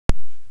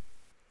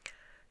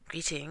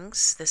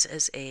Greetings. This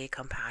is a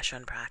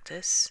compassion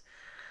practice.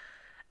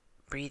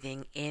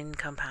 Breathing in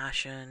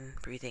compassion,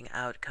 breathing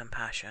out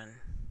compassion.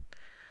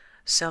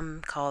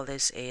 Some call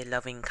this a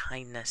loving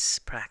kindness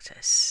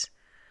practice.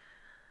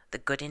 The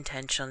good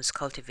intentions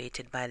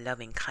cultivated by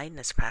loving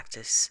kindness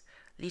practice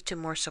lead to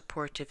more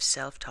supportive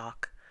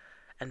self-talk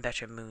and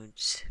better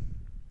moods.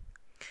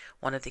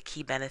 One of the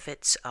key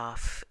benefits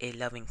of a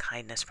loving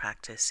kindness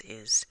practice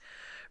is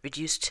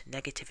reduced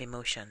negative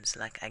emotions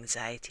like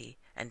anxiety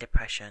and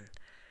depression,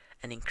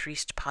 and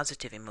increased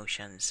positive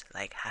emotions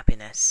like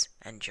happiness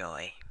and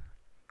joy.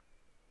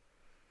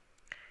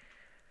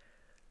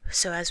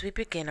 So as we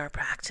begin our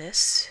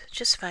practice,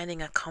 just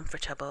finding a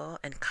comfortable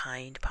and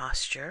kind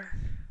posture,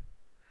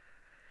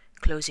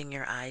 closing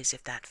your eyes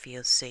if that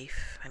feels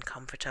safe and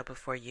comfortable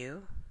for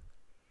you,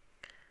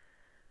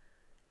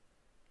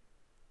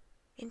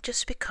 and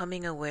just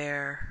becoming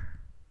aware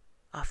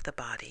of the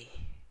body,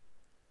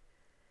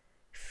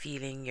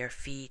 feeling your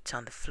feet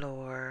on the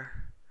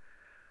floor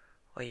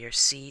or your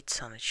seat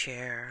on a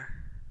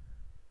chair,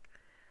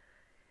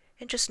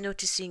 and just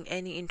noticing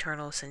any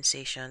internal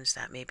sensations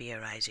that may be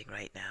arising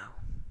right now.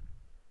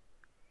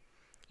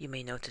 You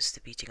may notice the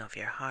beating of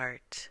your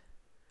heart,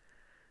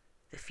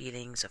 the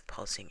feelings of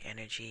pulsing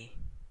energy,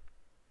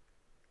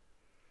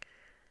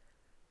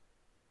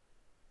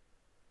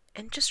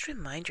 and just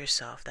remind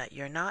yourself that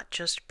you're not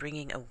just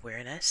bringing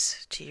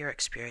awareness to your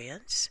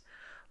experience,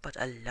 but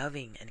a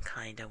loving and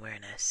kind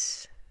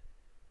awareness.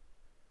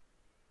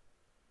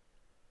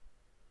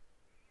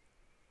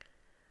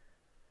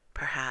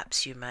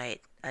 Perhaps you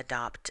might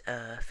adopt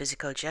a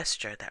physical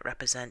gesture that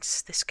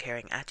represents this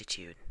caring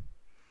attitude.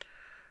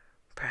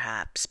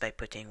 Perhaps by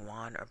putting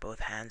one or both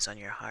hands on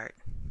your heart.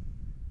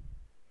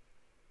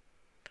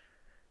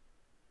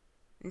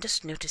 And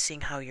just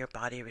noticing how your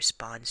body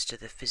responds to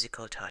the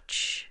physical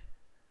touch,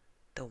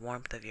 the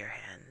warmth of your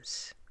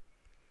hands.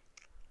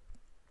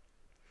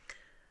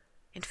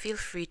 And feel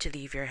free to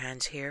leave your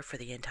hands here for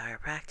the entire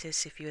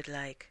practice if you would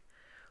like,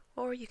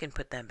 or you can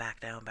put them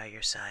back down by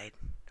your side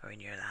or in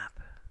your lap.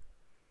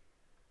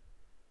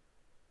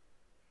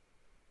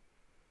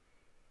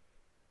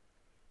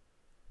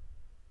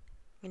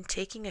 And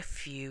taking a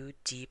few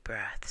deep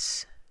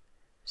breaths,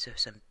 so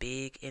some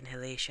big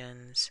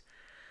inhalations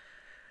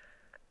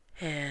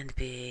and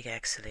big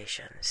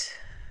exhalations,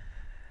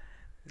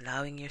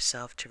 allowing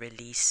yourself to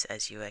release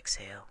as you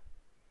exhale.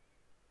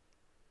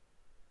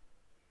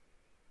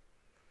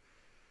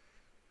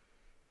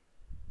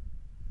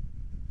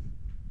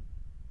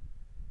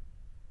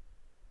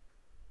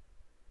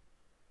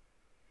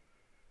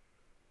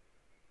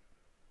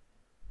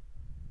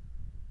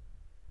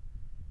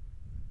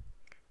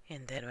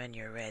 And then when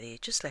you're ready,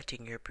 just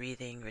letting your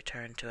breathing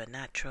return to a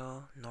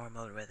natural,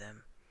 normal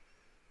rhythm.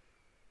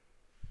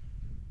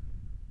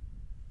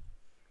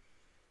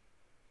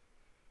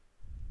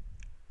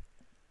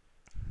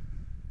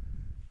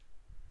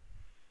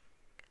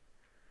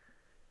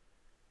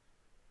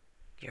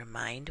 Your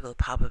mind will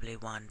probably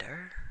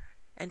wander,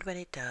 and when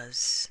it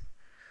does,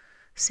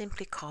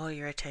 simply call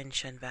your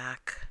attention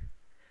back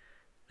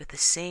with the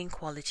same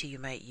quality you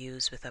might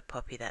use with a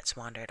puppy that's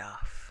wandered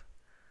off.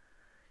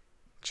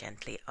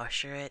 Gently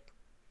usher it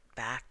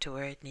back to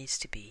where it needs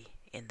to be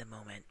in the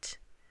moment,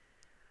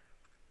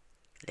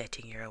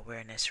 letting your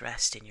awareness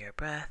rest in your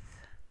breath,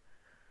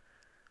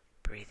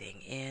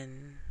 breathing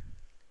in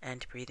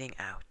and breathing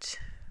out.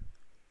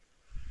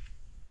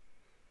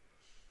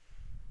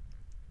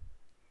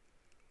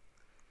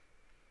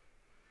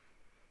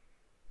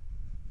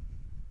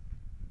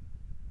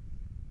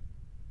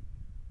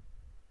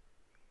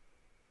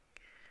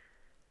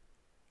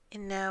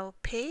 And now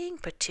paying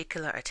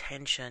particular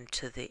attention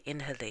to the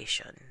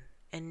inhalation,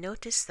 and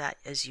notice that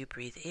as you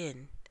breathe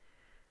in,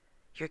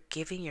 you're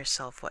giving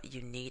yourself what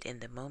you need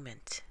in the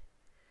moment.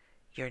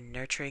 You're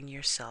nurturing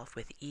yourself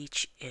with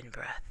each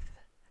in-breath.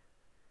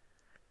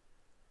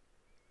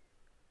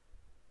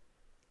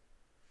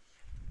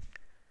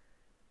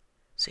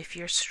 So if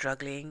you're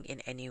struggling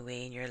in any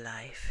way in your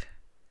life,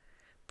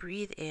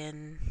 breathe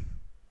in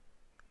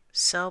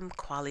some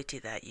quality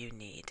that you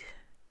need.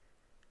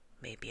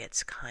 Maybe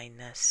it's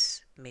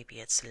kindness, maybe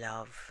it's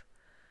love,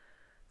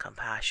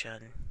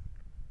 compassion.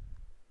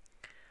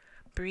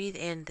 Breathe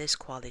in this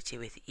quality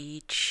with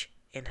each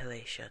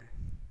inhalation.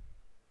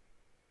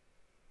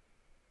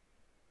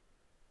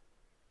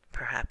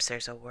 Perhaps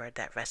there's a word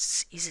that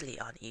rests easily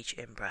on each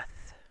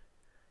in-breath,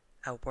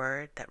 a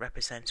word that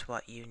represents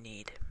what you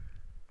need.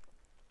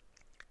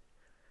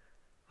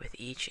 With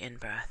each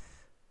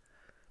in-breath,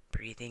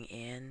 breathing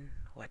in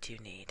what you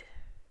need.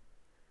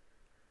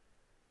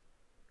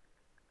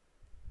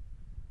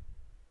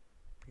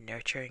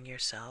 Nurturing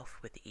yourself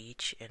with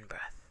each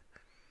in-breath.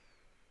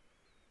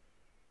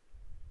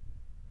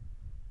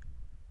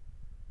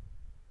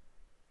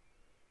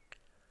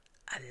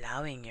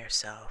 Allowing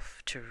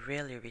yourself to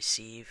really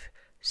receive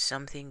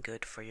something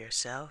good for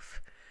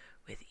yourself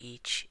with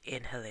each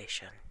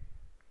inhalation.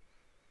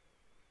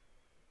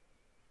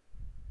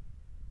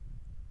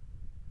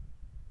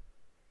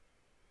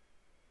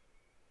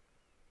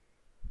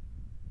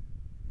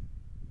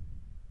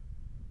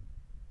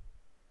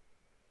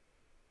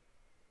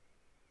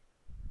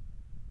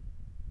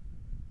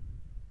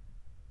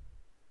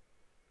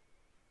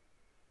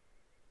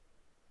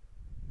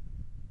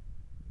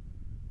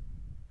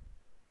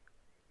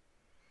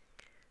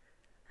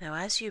 Now,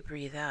 as you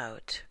breathe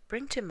out,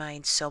 bring to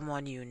mind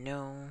someone you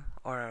know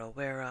or are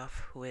aware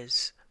of who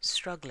is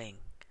struggling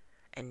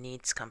and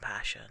needs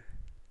compassion.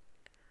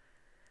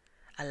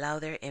 Allow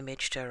their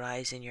image to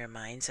arise in your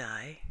mind's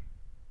eye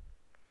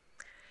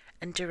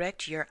and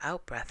direct your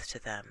out-breath to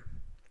them,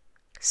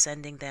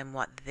 sending them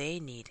what they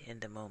need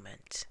in the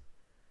moment,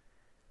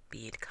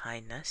 be it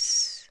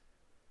kindness,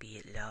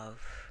 be it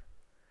love,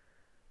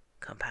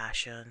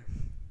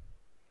 compassion,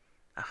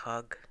 a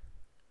hug.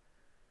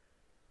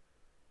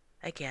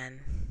 Again,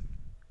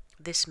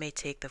 this may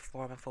take the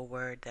form of a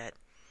word that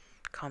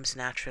comes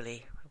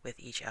naturally with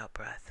each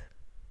out-breath.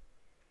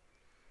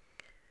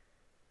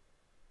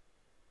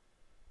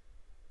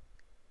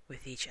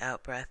 With each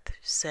out-breath,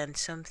 send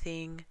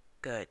something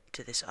good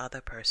to this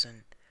other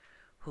person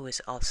who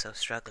is also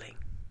struggling.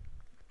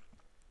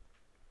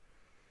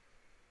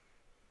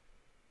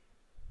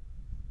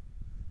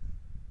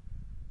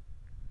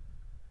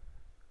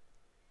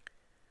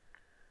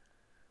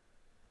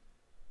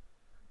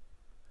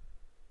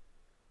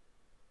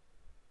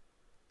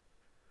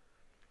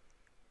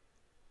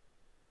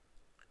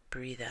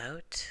 Breathe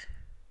out,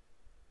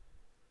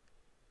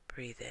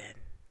 breathe in.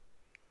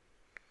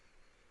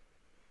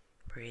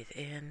 Breathe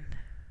in,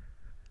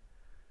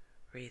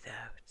 breathe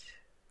out.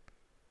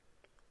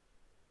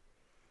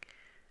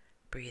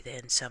 Breathe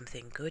in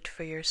something good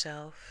for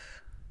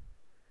yourself.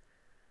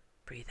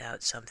 Breathe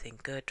out something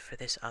good for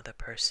this other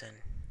person.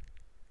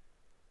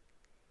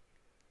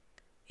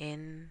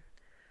 In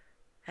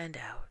and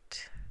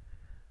out.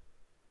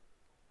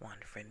 One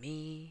for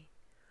me,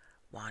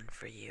 one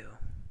for you.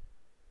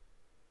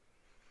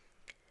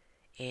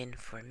 In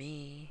for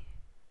me,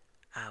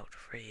 out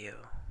for you.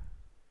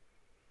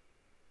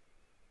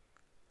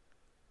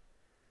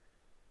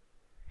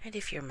 And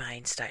if your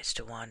mind starts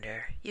to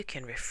wander, you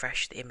can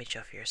refresh the image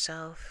of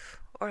yourself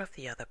or of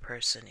the other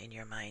person in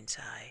your mind's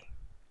eye.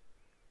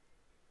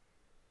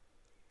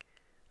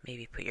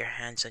 Maybe put your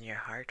hands on your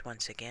heart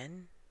once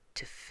again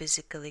to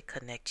physically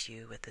connect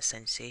you with the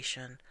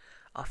sensation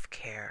of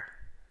care.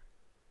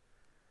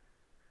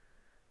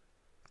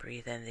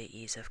 Breathe in the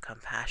ease of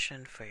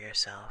compassion for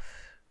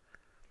yourself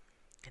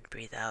and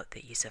breathe out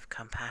the ease of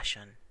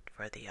compassion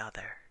for the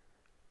other.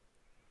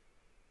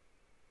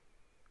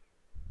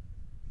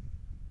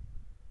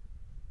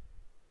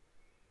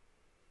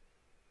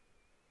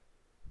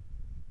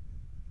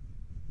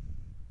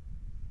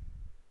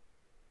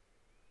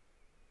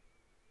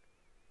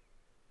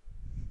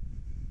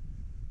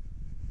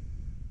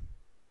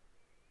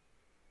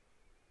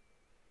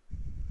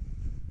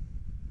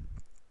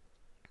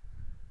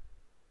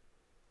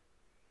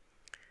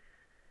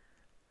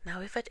 Now,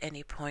 if at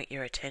any point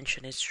your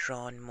attention is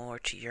drawn more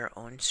to your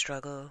own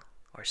struggle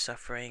or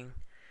suffering,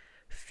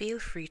 feel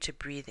free to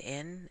breathe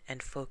in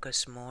and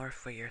focus more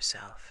for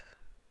yourself.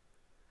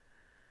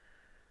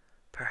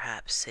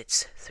 Perhaps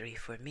it's 3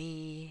 for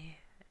me,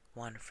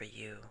 1 for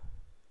you.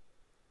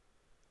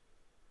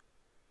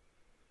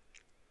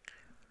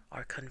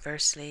 Or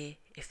conversely,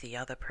 if the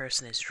other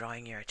person is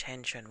drawing your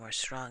attention more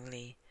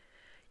strongly,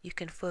 you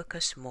can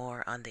focus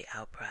more on the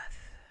out-breath,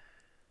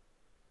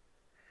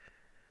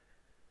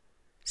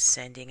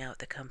 sending out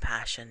the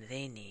compassion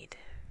they need.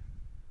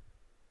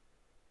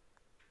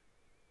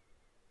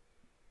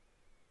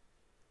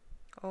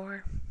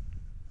 Or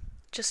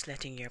just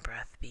letting your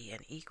breath be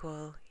an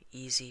equal,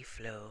 easy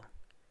flow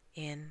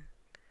in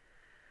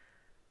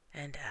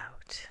and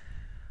out.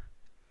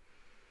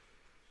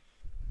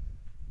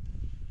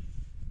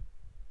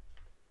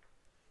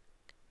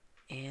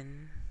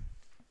 In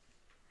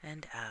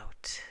and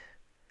out,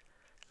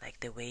 like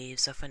the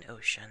waves of an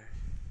ocean,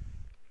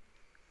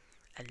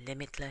 a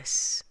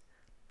limitless,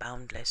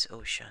 boundless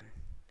ocean.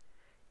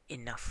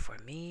 Enough for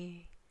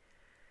me,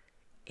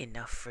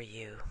 enough for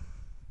you,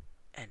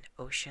 an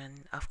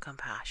ocean of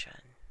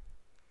compassion.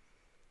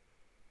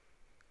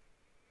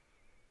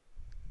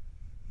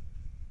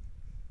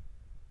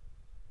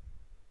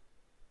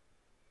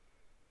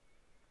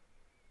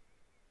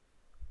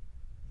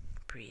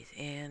 Breathe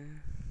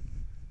in,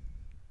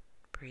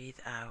 breathe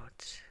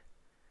out,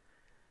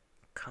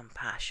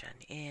 compassion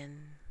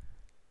in,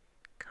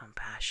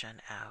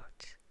 compassion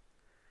out.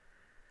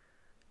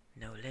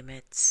 No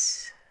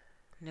limits,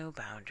 no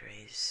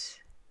boundaries.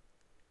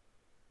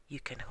 You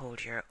can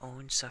hold your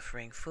own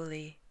suffering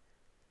fully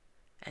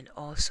and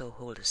also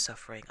hold the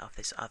suffering of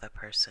this other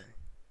person.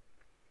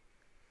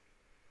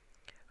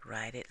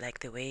 Ride it like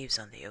the waves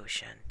on the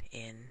ocean,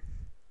 in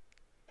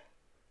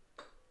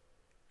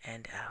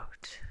and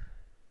out.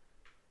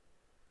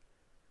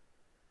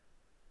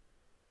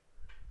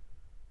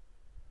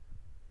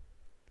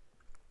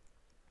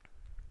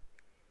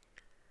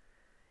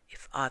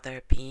 If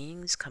other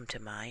beings come to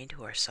mind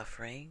who are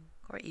suffering,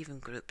 or even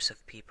groups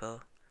of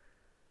people,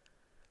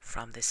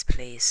 from this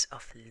place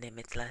of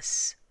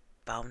limitless,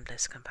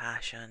 boundless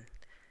compassion,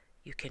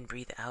 you can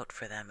breathe out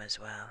for them as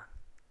well,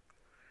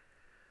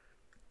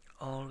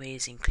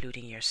 always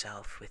including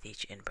yourself with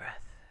each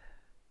in-breath.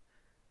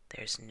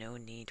 There's no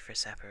need for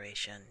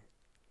separation.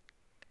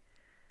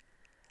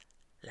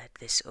 Let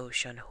this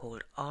ocean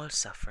hold all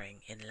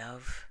suffering in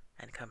love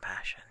and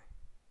compassion.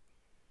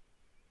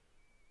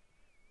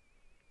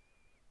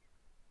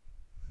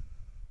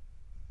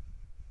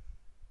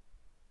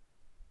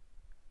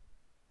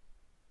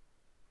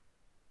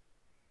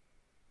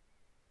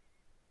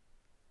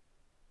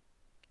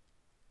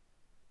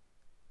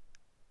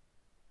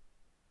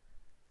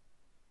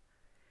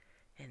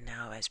 And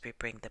now, as we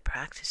bring the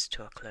practice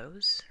to a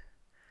close,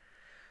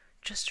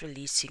 just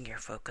releasing your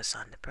focus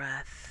on the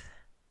breath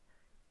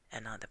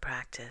and on the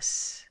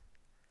practice,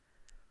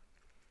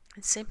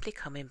 and simply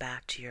coming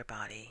back to your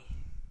body,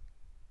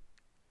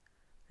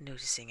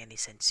 noticing any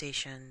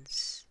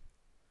sensations,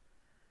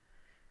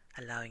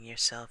 allowing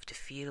yourself to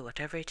feel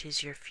whatever it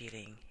is you're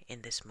feeling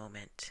in this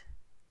moment,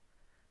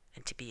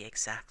 and to be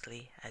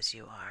exactly as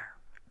you are.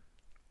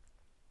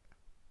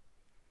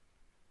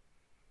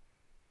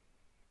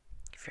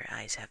 If your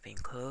eyes have been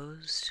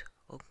closed,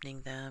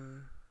 opening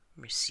them,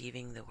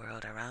 receiving the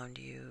world around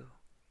you.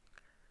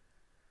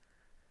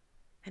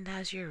 And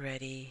as you're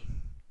ready,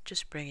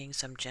 just bringing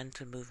some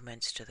gentle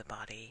movements to the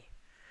body.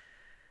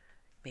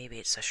 Maybe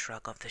it's a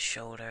shrug of the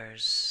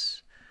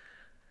shoulders.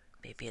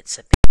 Maybe it's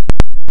a bit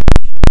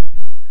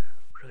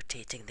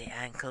rotating the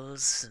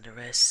ankles and the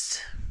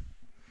wrists.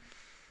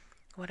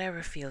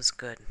 Whatever feels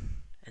good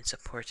and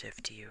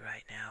supportive to you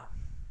right now.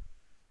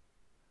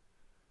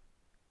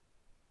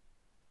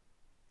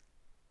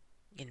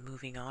 In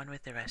moving on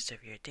with the rest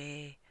of your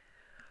day,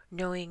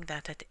 knowing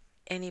that at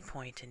any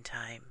point in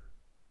time,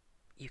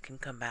 you can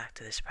come back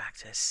to this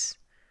practice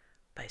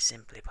by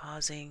simply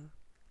pausing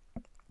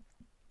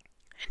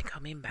and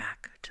coming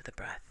back to the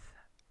breath.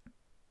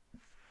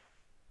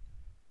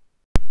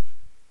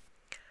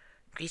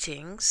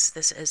 Greetings,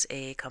 this is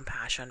a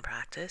compassion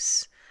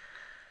practice.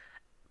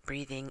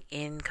 Breathing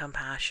in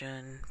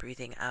compassion,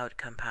 breathing out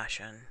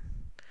compassion.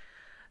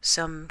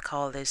 Some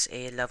call this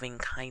a loving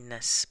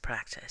kindness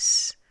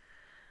practice.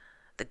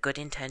 The good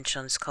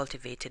intentions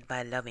cultivated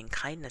by loving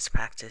kindness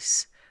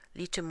practice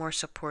lead to more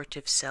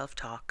supportive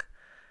self-talk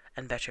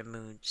and better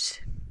moods.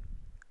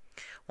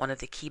 One of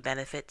the key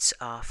benefits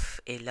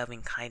of a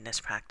loving kindness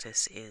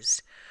practice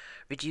is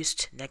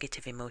reduced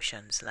negative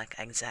emotions like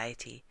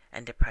anxiety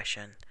and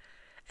depression,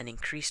 and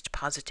increased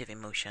positive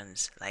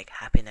emotions like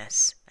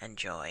happiness and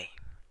joy.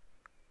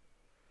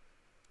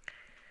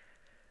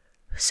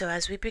 So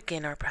as we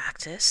begin our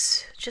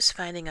practice, just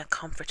finding a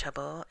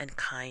comfortable and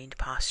kind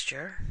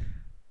posture,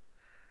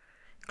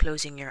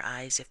 closing your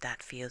eyes if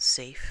that feels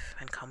safe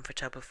and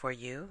comfortable for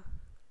you,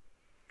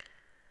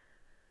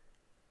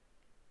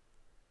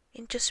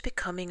 and just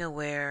becoming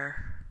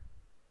aware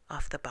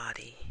of the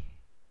body,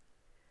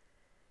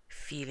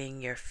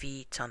 feeling your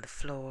feet on the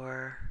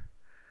floor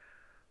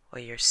or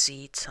your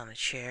seat on a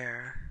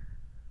chair,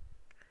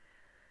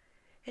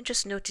 and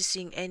just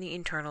noticing any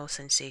internal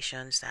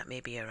sensations that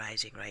may be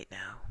arising right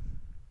now.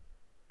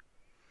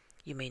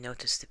 You may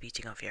notice the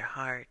beating of your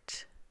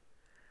heart,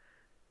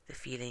 the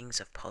feelings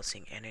of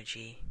pulsing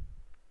energy.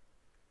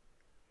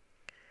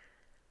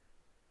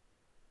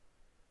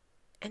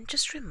 And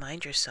just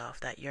remind yourself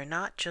that you're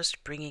not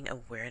just bringing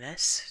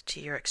awareness to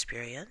your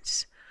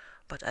experience,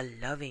 but a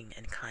loving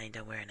and kind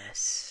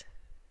awareness.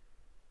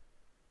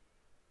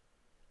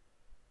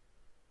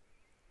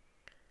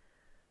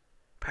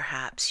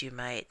 Perhaps you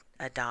might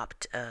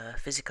adopt a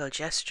physical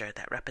gesture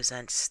that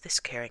represents this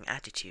caring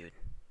attitude.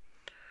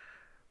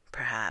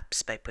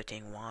 Perhaps by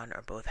putting one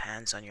or both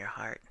hands on your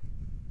heart.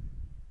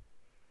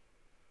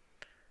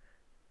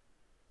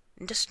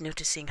 And just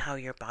noticing how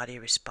your body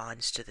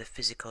responds to the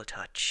physical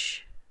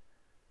touch,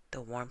 the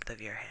warmth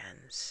of your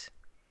hands.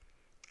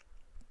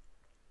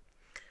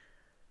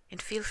 And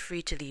feel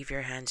free to leave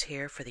your hands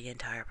here for the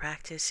entire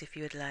practice if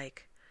you would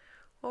like,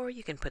 or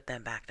you can put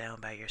them back down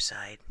by your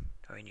side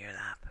or in your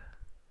lap.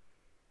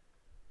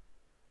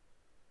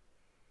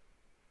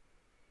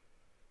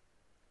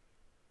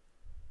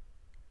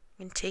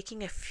 And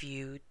taking a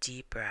few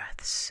deep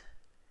breaths,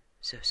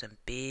 so some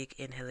big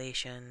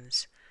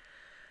inhalations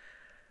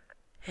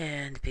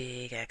and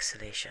big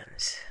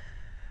exhalations,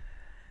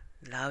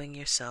 allowing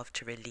yourself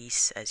to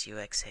release as you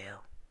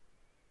exhale.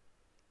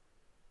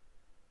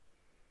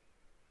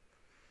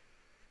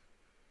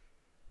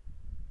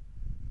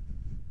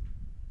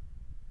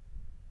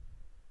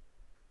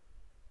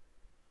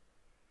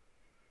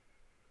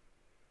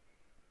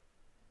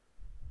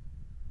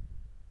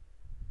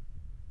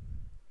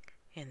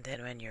 And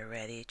then when you're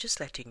ready, just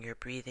letting your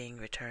breathing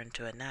return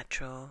to a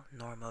natural,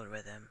 normal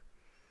rhythm.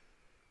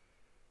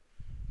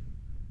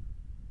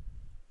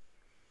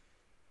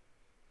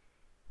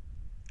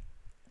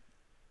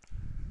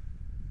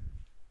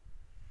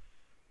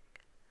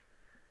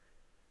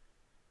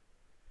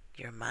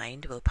 Your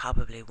mind will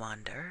probably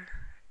wander,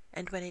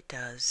 and when it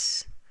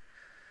does,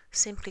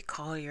 simply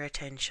call your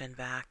attention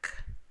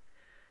back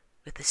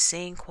with the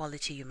same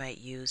quality you might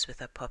use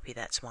with a puppy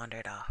that's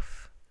wandered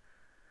off.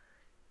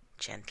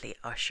 Gently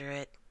usher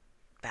it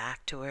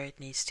back to where it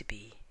needs to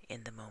be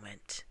in the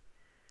moment,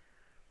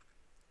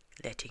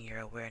 letting your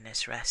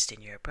awareness rest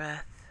in your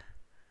breath,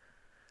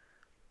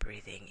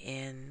 breathing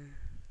in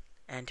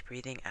and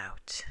breathing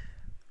out.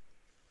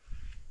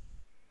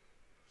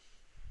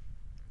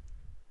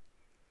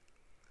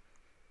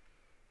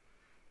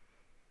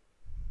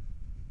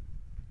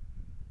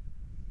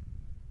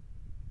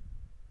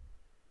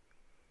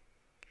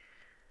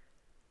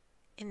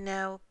 And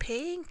now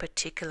paying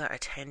particular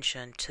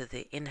attention to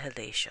the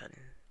inhalation,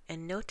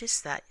 and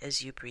notice that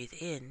as you breathe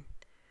in,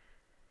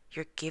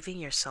 you're giving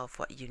yourself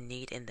what you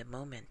need in the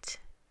moment.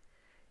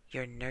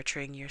 You're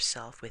nurturing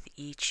yourself with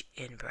each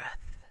in-breath.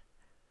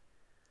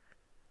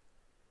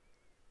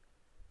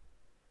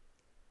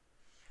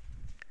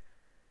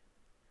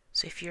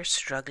 So if you're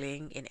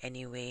struggling in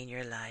any way in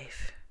your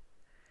life,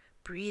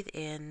 breathe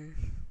in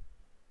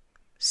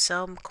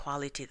some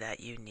quality that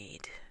you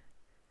need.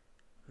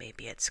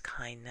 Maybe it's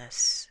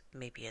kindness,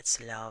 maybe it's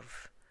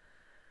love,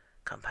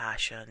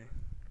 compassion.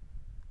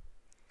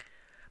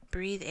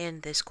 Breathe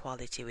in this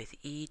quality with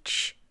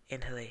each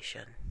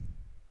inhalation.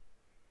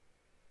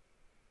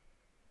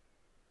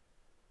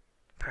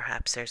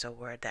 Perhaps there's a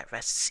word that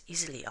rests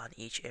easily on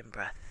each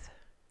in-breath,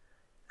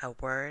 a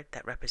word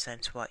that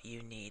represents what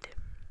you need.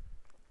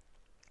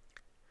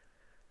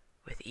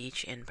 With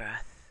each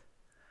in-breath,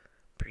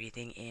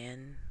 breathing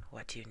in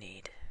what you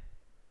need.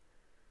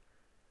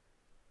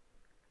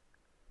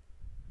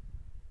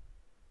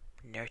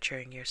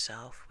 Nurturing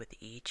yourself with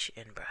each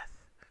in-breath.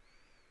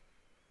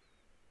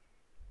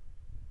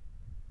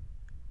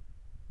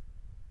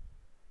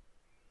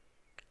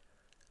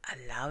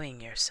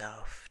 Allowing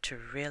yourself to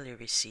really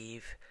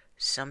receive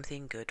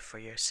something good for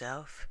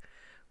yourself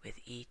with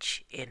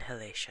each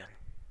inhalation.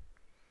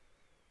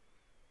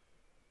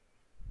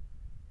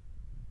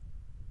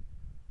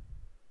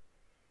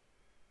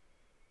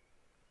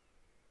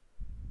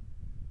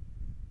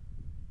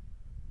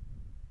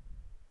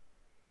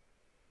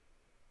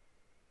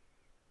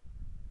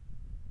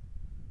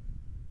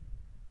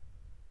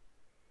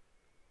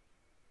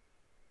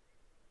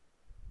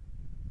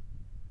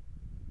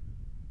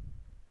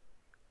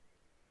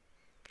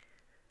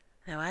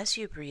 Now, as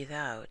you breathe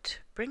out,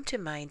 bring to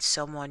mind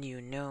someone you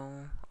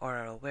know or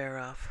are aware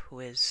of who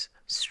is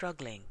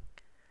struggling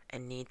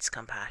and needs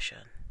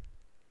compassion.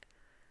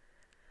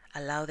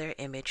 Allow their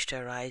image to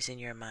arise in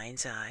your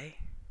mind's eye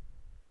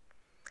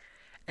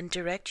and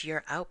direct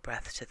your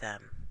out-breath to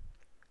them,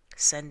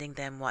 sending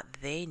them what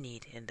they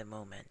need in the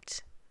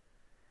moment,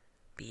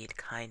 be it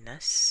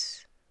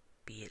kindness,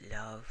 be it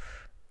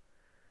love,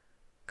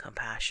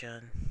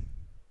 compassion,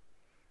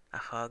 a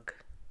hug.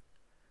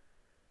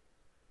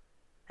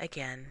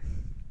 Again,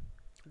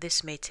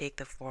 this may take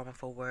the form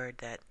of a word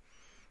that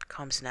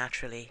comes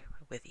naturally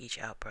with each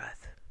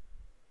out-breath.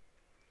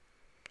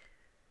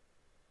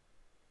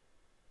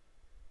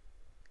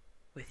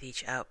 With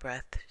each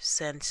out-breath,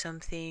 send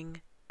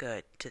something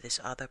good to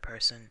this other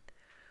person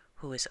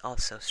who is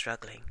also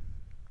struggling.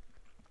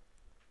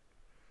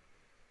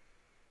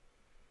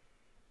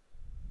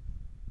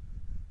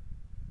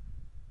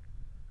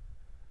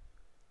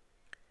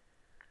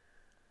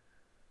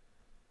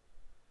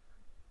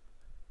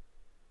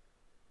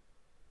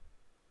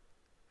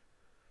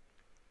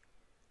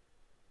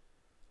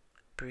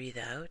 Breathe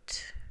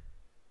out,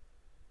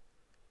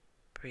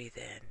 breathe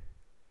in.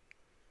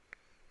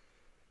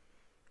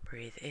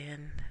 Breathe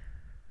in,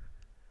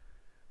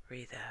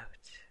 breathe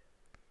out.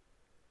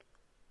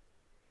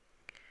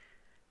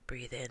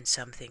 Breathe in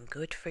something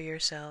good for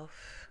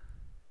yourself.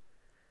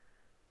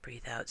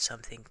 Breathe out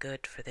something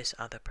good for this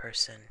other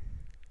person.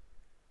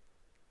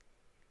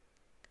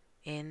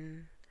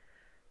 In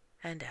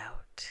and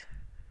out.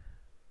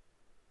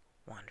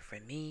 One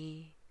for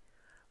me,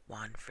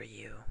 one for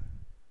you.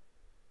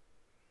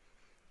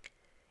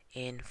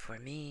 In for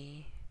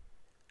me,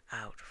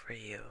 out for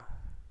you.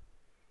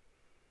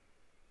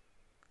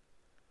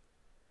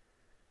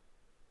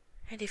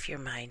 And if your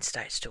mind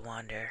starts to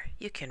wander,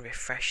 you can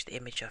refresh the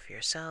image of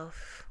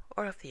yourself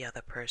or of the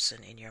other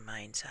person in your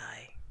mind's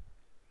eye.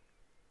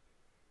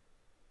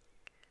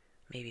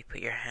 Maybe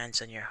put your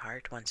hands on your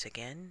heart once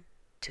again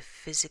to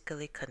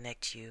physically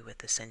connect you with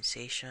the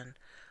sensation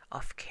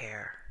of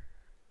care.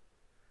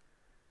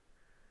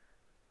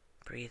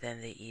 Breathe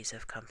in the ease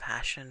of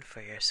compassion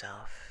for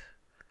yourself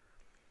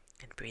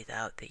and breathe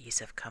out the ease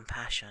of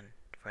compassion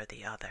for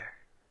the other.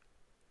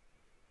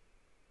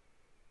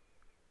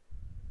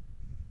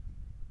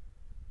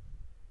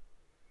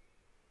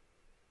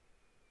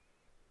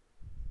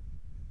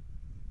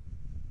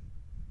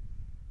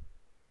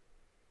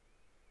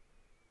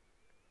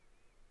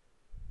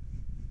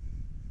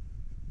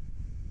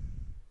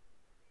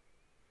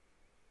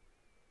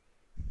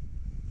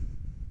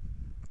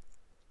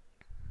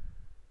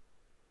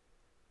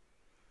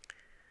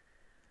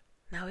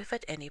 Now, if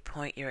at any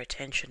point your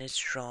attention is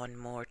drawn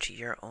more to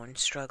your own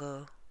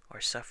struggle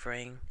or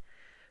suffering,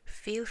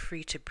 feel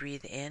free to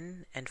breathe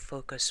in and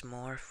focus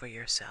more for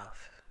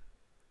yourself.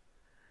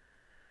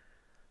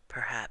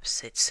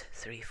 Perhaps it's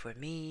 3 for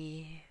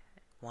me,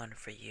 1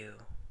 for you.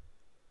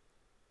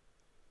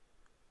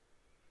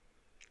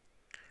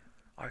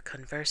 Or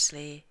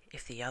conversely,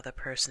 if the other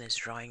person is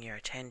drawing your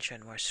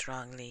attention more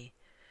strongly,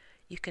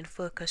 you can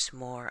focus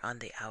more on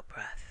the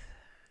out-breath,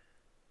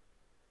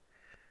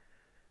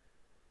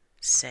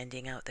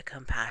 sending out the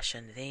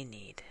compassion they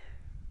need.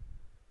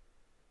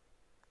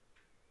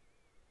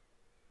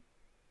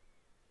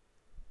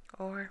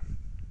 Or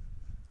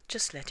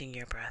just letting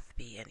your breath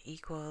be an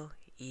equal,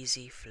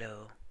 easy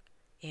flow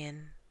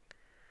in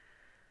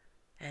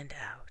and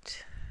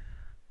out.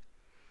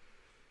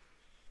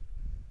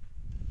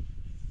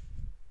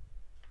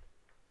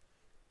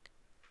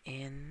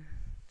 In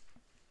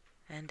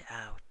and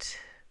out,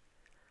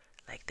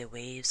 like the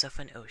waves of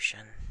an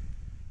ocean,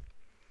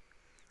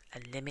 a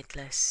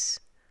limitless,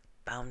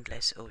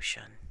 boundless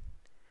ocean,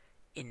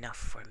 enough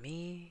for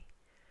me,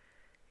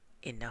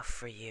 enough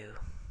for you,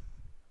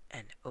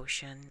 an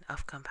ocean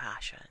of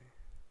compassion.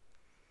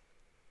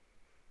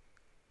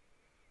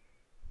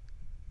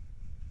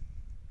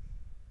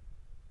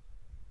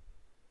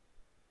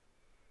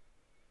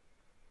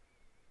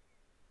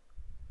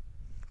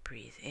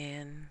 Breathe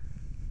in,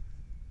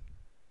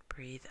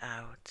 breathe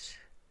out,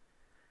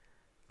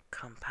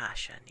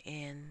 compassion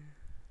in,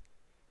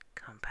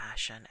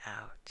 compassion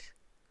out.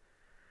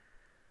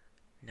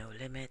 No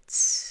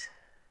limits,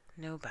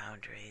 no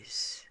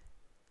boundaries.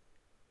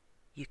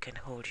 You can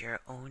hold your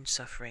own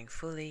suffering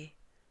fully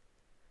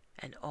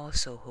and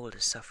also hold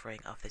the suffering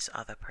of this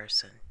other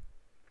person.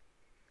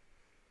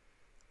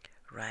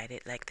 Ride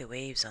it like the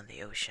waves on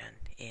the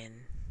ocean,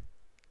 in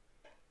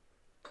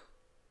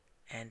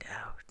and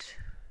out.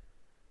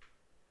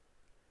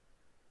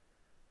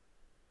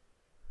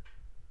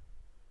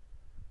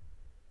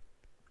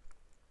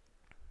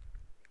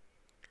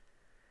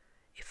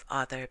 If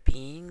other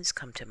beings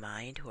come to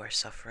mind who are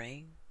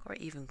suffering, or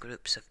even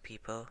groups of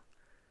people,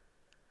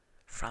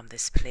 from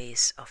this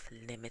place of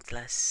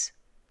limitless,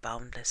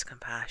 boundless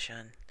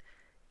compassion,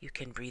 you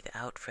can breathe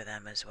out for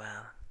them as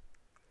well,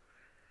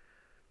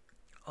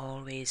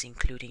 always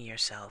including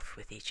yourself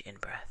with each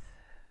in-breath.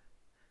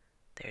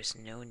 There's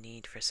no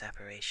need for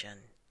separation.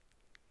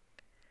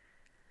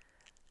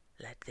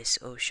 Let this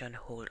ocean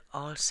hold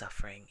all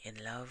suffering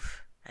in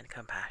love and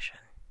compassion.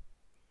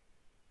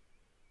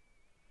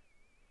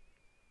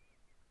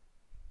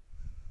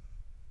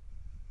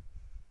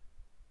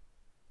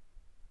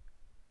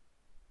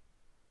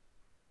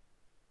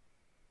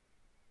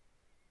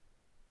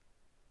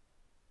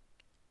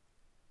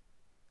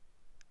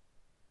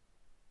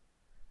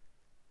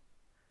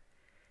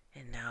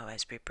 And now,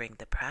 as we bring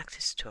the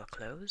practice to a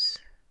close,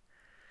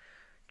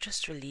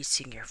 just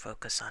releasing your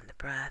focus on the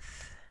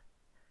breath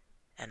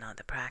and on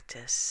the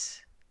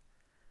practice,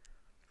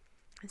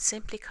 and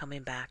simply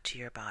coming back to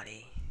your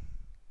body,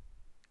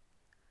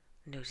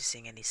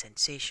 noticing any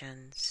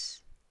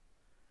sensations,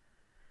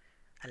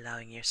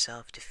 allowing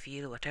yourself to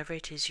feel whatever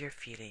it is you're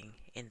feeling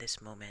in this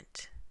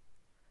moment,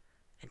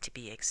 and to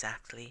be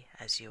exactly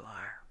as you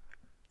are.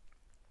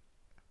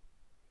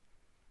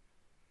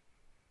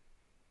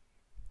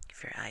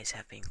 If your eyes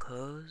have been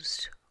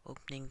closed,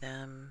 opening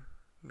them,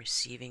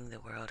 receiving the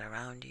world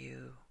around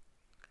you.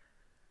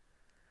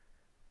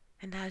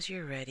 And as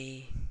you're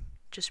ready,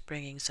 just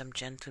bringing some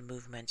gentle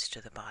movements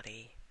to the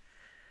body.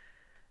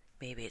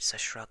 Maybe it's a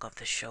shrug of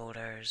the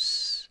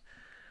shoulders.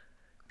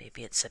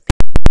 Maybe it's a bit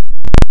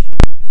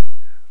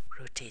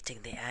rotating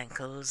the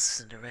ankles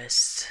and the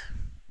wrists.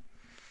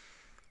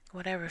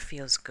 Whatever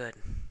feels good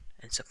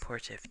and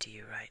supportive to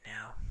you right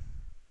now.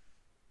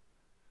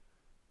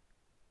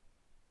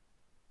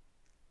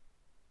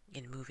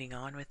 In moving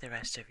on with the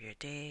rest of your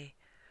day,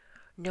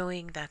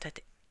 knowing that at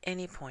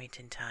any point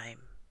in time,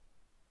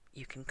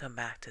 you can come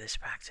back to this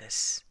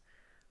practice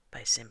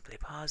by simply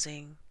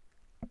pausing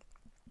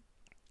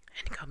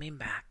and coming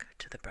back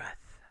to the breath.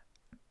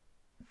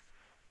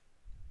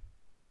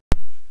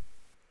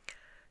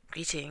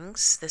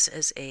 Greetings, this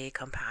is a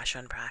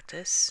compassion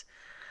practice.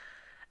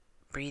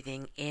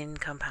 Breathing in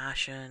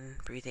compassion,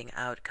 breathing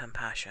out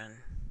compassion.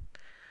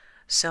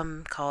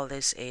 Some call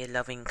this a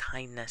loving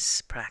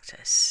kindness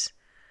practice.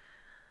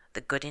 The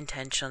good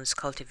intentions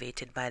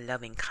cultivated by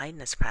loving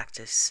kindness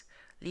practice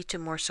lead to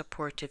more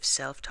supportive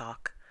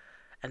self-talk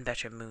and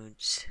better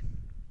moods.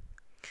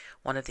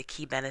 One of the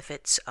key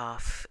benefits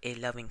of a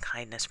loving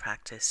kindness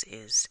practice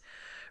is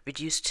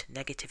reduced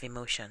negative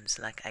emotions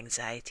like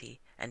anxiety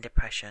and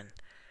depression,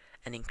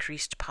 and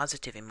increased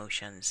positive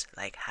emotions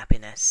like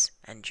happiness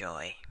and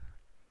joy.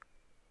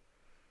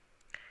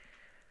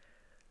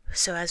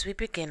 So as we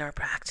begin our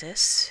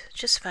practice,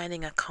 just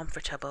finding a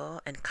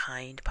comfortable and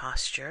kind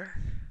posture,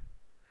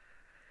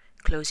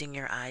 closing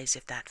your eyes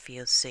if that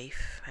feels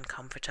safe and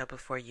comfortable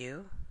for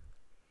you,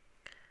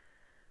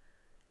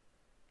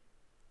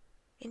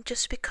 and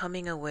just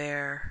becoming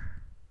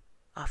aware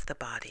of the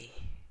body,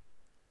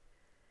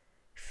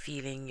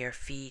 feeling your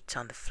feet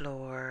on the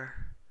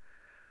floor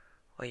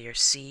or your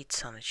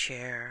seat on a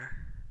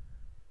chair,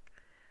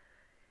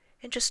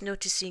 and just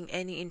noticing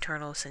any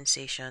internal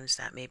sensations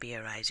that may be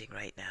arising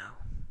right now.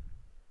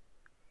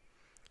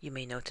 You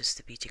may notice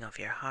the beating of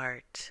your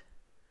heart,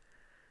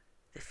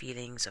 the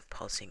feelings of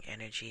pulsing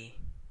energy,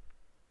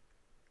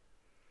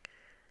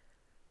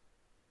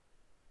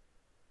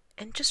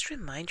 and just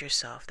remind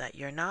yourself that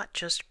you're not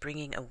just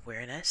bringing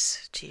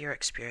awareness to your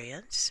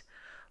experience,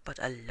 but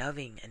a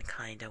loving and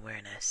kind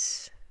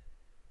awareness.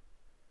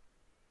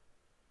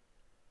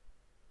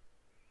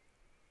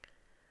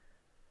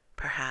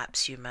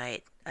 Perhaps you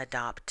might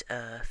adopt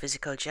a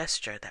physical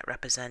gesture that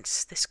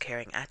represents this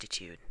caring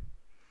attitude.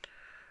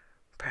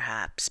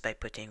 Perhaps by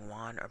putting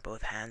one or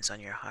both hands on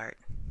your heart.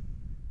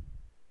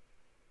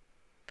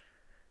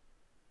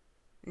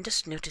 And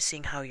just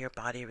noticing how your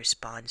body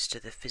responds to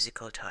the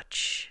physical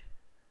touch,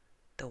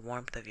 the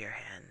warmth of your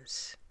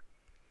hands.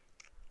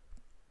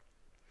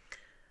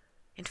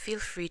 And feel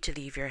free to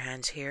leave your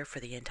hands here for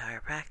the entire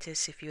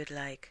practice if you would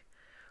like,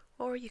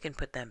 or you can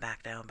put them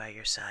back down by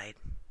your side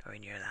or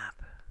in your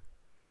lap.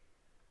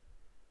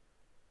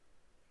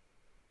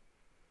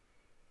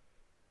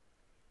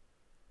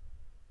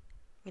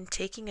 And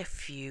taking a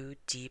few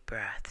deep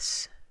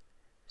breaths,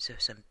 so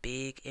some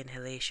big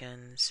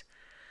inhalations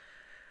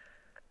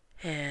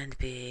and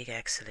big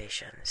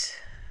exhalations,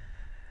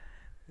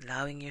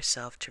 allowing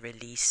yourself to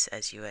release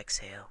as you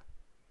exhale.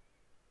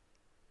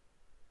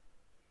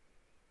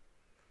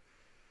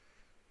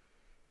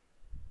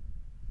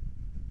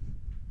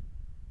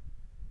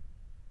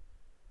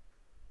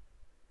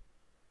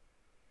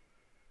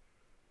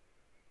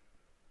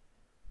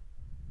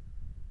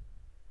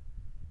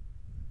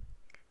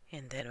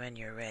 And then when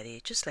you're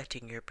ready, just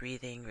letting your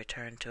breathing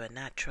return to a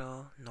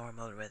natural,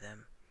 normal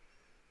rhythm.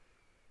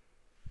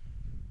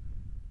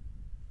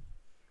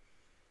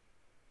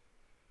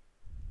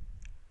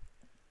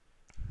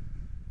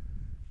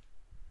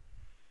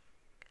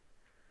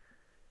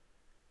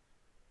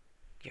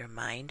 Your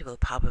mind will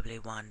probably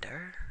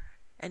wander,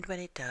 and when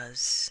it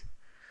does,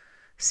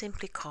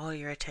 simply call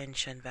your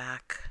attention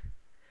back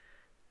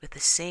with the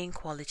same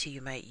quality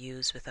you might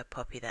use with a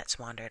puppy that's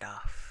wandered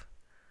off.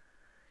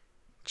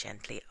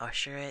 Gently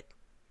usher it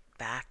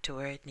back to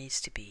where it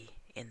needs to be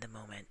in the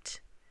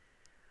moment,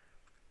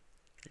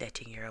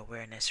 letting your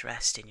awareness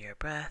rest in your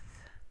breath,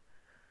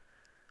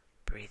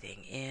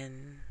 breathing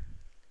in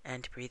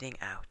and breathing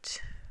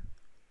out.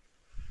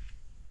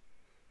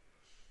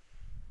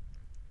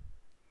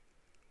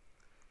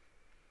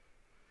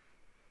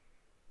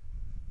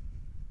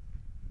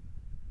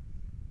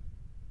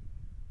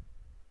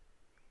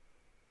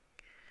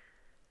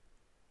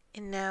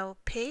 And now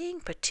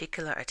paying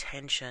particular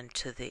attention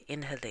to the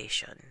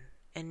inhalation,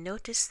 and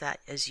notice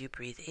that as you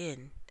breathe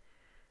in,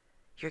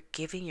 you're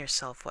giving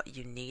yourself what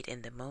you need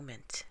in the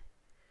moment.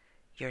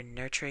 You're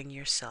nurturing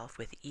yourself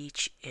with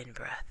each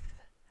in-breath.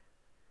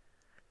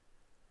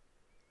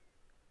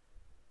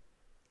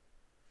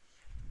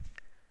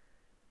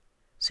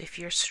 So if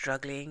you're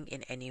struggling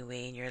in any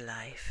way in your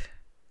life,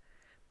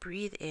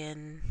 breathe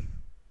in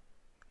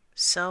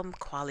some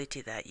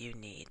quality that you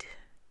need.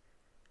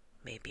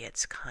 Maybe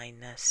it's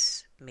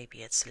kindness, maybe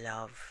it's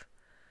love,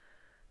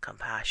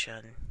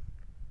 compassion.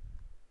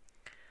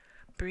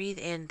 Breathe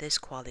in this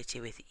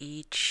quality with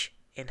each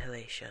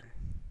inhalation.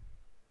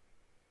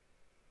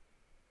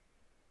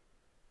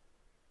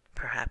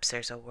 Perhaps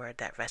there's a word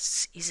that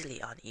rests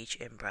easily on each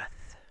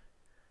in-breath,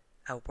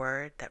 a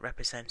word that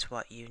represents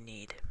what you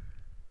need.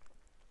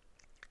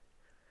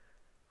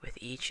 With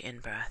each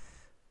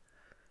in-breath,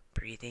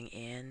 breathing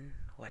in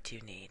what you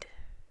need.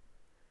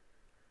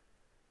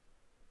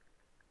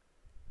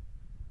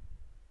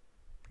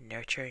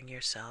 Nurturing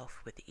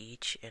yourself with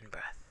each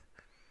in-breath.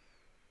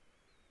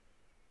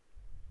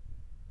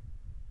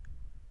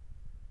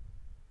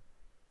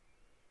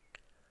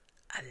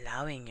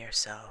 Allowing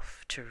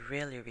yourself to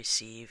really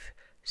receive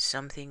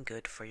something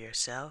good for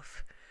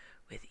yourself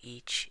with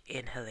each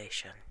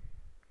inhalation.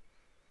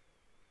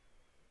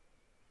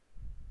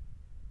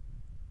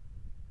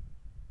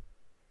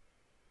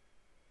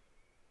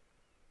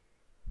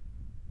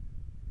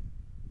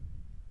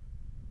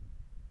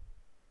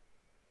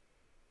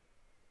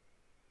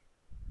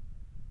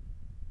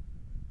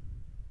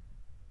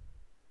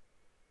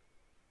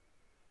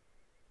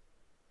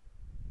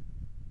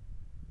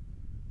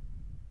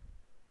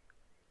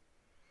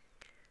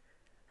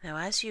 Now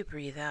as you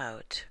breathe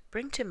out,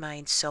 bring to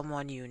mind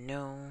someone you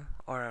know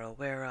or are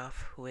aware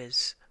of who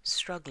is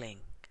struggling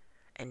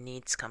and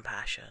needs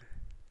compassion.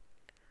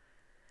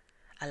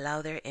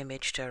 Allow their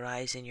image to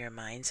arise in your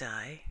mind's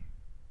eye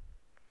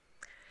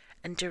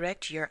and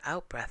direct your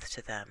out-breath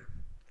to them,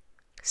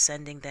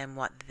 sending them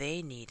what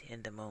they need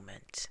in the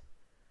moment,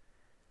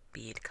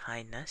 be it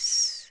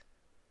kindness,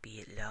 be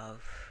it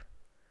love,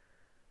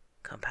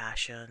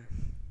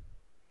 compassion,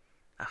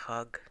 a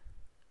hug.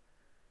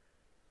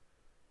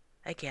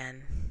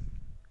 Again,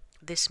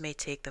 this may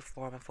take the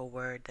form of a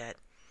word that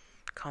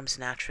comes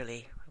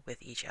naturally with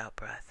each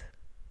out-breath.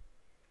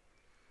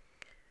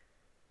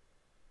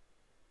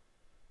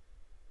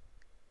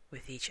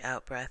 With each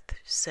out-breath,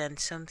 send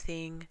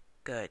something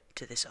good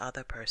to this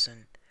other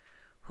person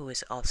who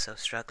is also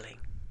struggling.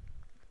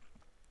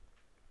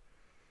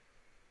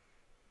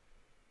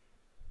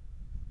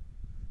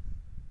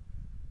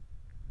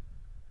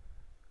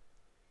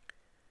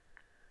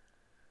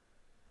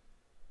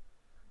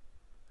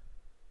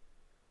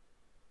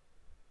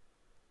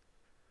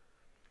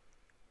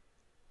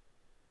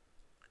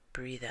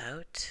 Breathe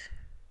out,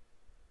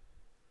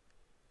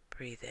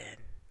 breathe in.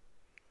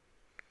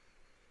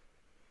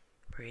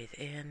 Breathe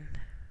in,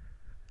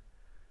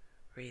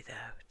 breathe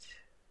out.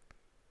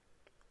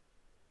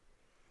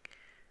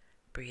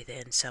 Breathe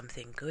in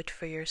something good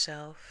for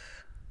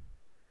yourself.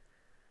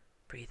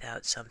 Breathe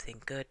out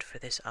something good for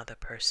this other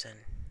person.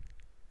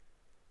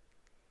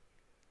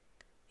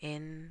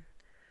 In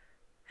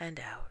and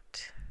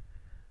out.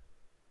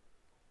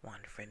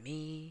 One for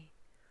me,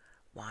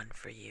 one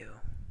for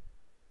you.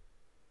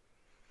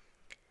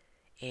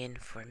 In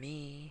for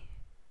me,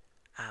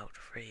 out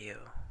for you.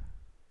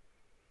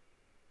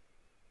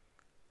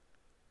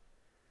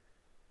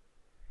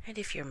 And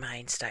if your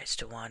mind starts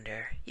to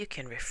wander, you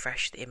can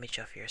refresh the image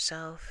of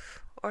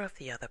yourself or of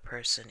the other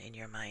person in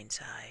your mind's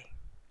eye.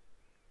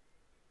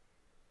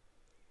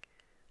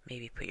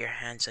 Maybe put your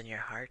hands on your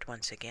heart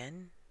once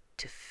again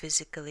to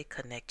physically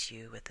connect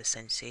you with the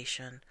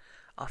sensation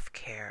of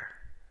care.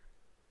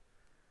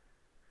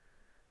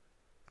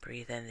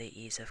 Breathe in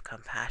the ease of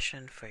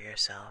compassion for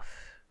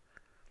yourself,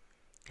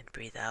 and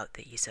breathe out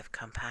the ease of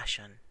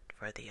compassion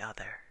for the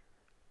other.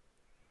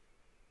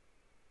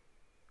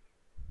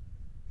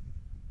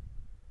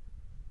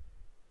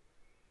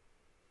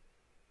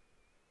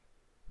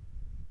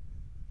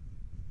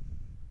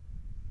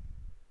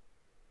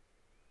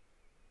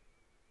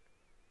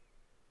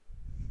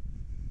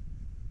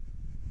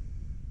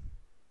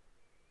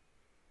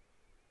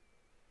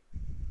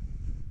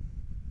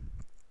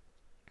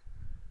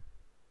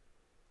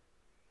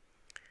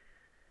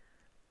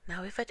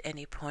 Now, if at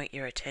any point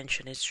your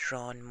attention is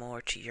drawn more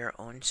to your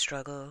own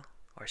struggle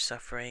or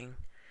suffering,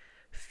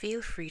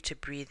 feel free to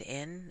breathe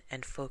in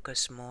and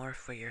focus more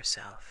for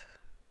yourself.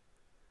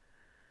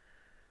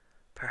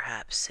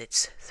 Perhaps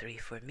it's 3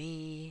 for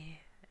me,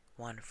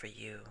 1 for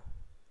you.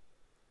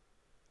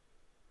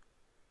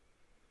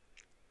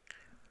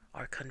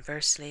 Or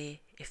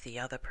conversely, if the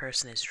other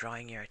person is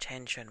drawing your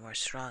attention more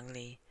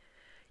strongly,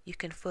 you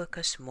can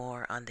focus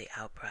more on the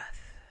out-breath,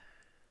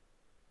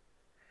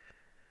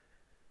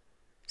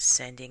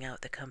 sending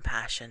out the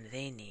compassion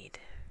they need.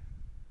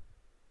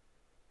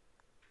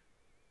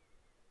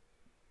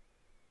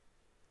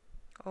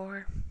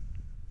 Or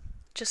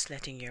just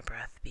letting your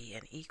breath be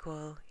an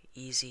equal,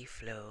 easy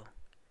flow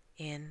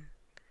in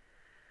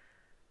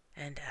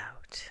and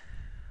out.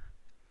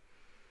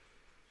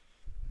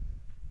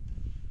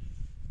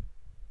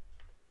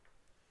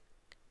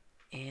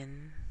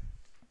 In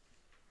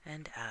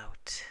and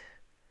out,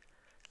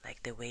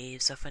 like the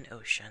waves of an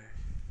ocean,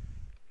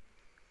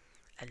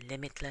 a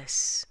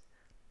limitless,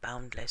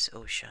 boundless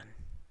ocean.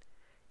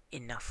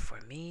 Enough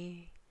for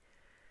me,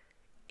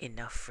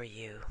 enough for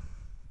you,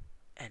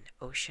 an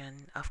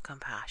ocean of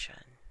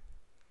compassion.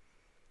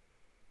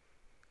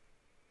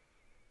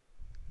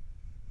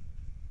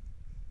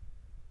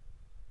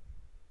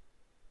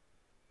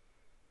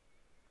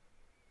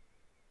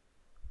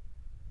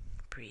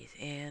 Breathe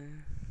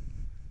in,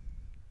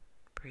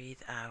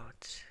 breathe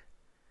out,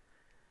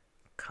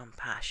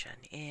 compassion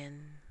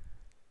in,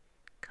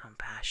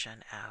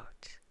 compassion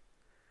out.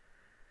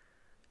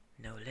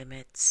 No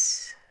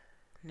limits,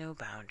 no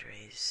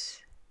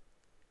boundaries.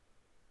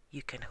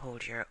 You can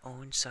hold your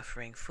own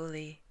suffering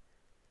fully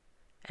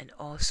and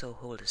also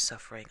hold the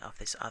suffering of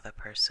this other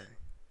person.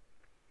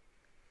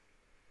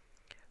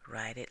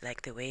 Ride it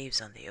like the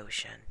waves on the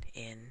ocean,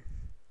 in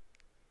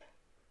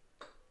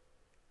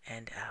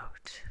and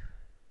out.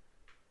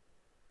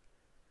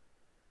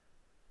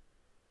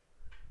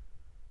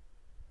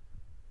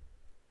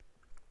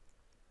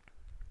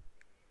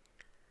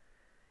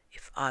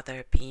 If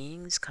other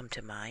beings come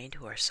to mind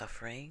who are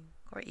suffering,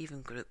 or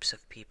even groups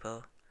of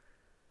people,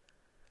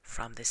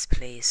 from this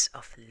place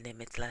of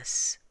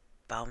limitless,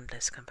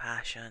 boundless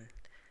compassion,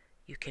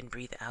 you can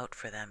breathe out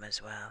for them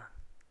as well,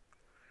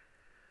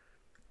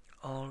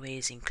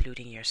 always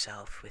including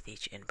yourself with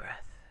each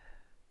in-breath.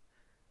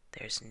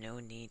 There's no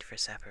need for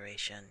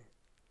separation.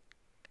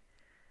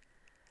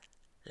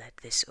 Let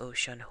this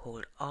ocean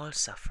hold all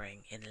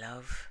suffering in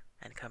love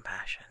and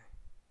compassion.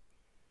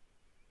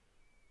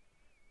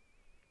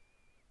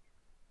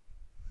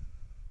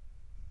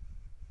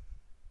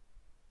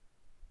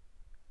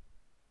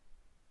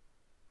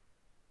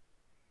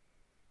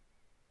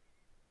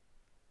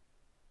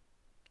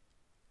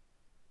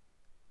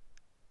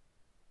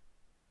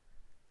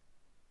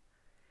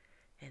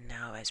 And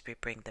now, as we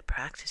bring the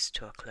practice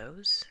to a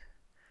close,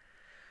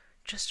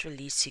 just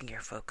releasing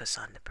your focus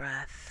on the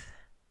breath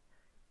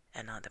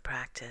and on the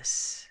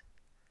practice,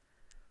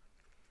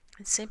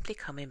 and simply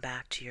coming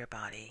back to your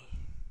body,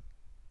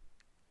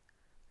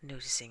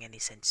 noticing any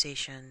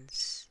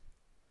sensations,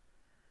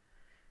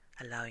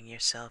 allowing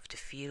yourself to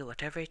feel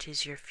whatever it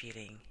is you're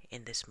feeling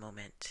in this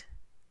moment,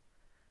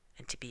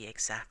 and to be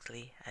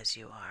exactly as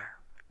you are.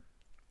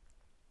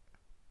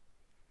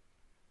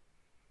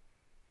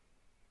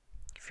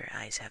 If your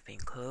eyes have been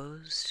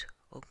closed,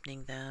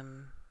 opening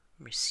them,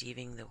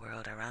 receiving the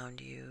world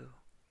around you.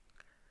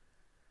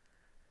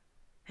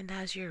 And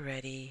as you're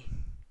ready,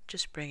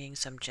 just bringing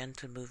some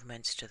gentle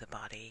movements to the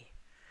body.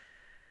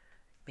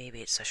 Maybe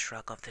it's a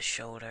shrug of the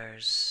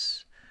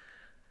shoulders.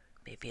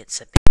 Maybe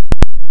it's a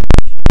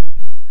bit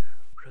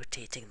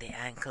rotating the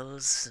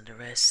ankles and the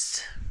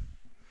wrists.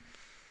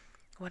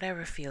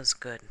 Whatever feels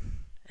good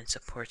and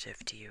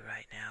supportive to you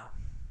right now.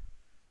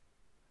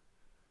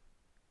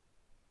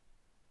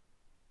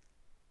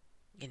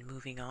 In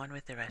moving on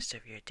with the rest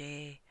of your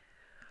day,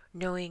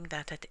 knowing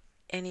that at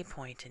any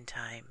point in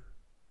time,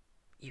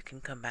 you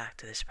can come back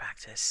to this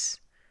practice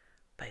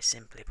by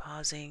simply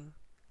pausing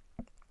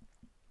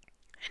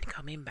and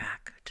coming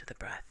back to the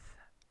breath.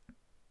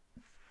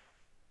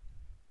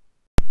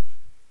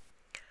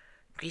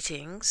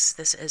 Greetings,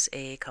 this is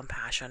a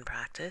compassion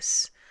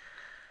practice.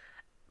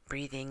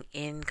 Breathing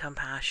in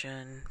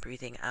compassion,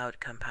 breathing out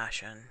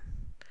compassion.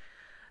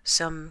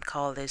 Some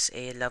call this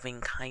a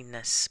loving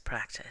kindness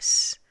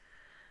practice.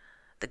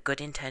 The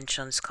good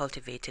intentions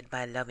cultivated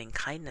by loving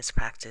kindness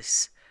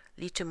practice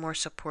lead to more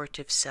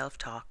supportive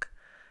self-talk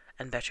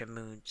and better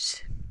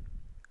moods.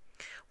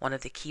 One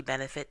of the key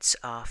benefits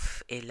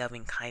of a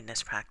loving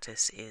kindness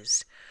practice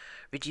is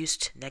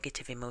reduced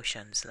negative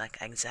emotions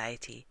like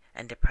anxiety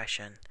and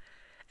depression,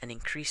 and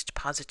increased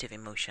positive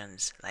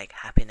emotions like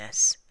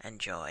happiness and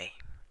joy.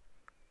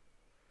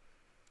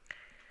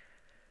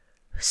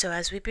 So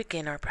as we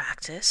begin our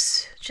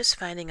practice, just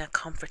finding a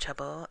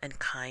comfortable and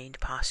kind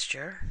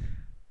posture,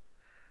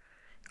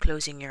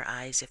 closing your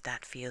eyes if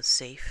that feels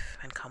safe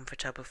and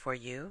comfortable for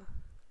you,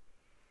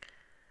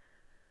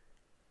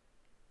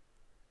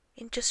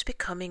 and just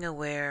becoming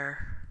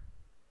aware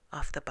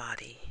of the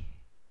body,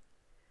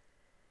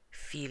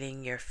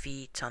 feeling your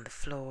feet on the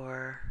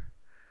floor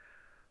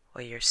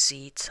or your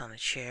seat on a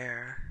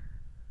chair,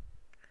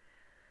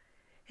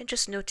 and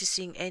just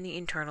noticing any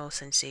internal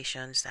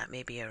sensations that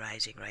may be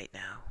arising right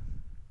now.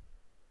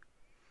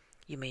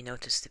 You may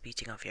notice the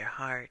beating of your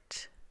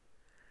heart,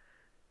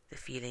 the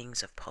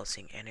feelings of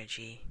pulsing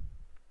energy,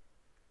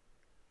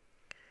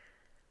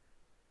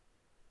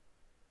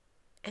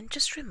 and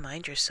just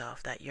remind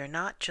yourself that you're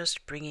not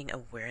just bringing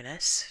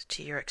awareness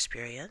to your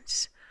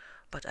experience,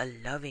 but a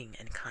loving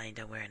and kind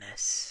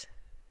awareness.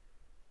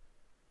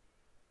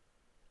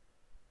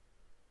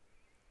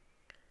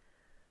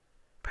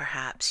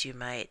 Perhaps you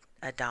might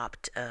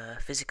adopt a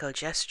physical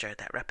gesture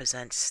that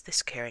represents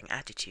this caring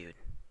attitude.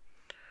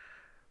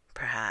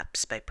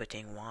 Perhaps by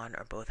putting one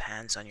or both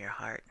hands on your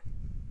heart.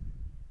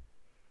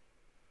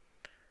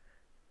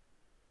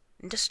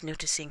 And just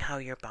noticing how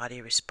your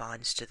body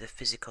responds to the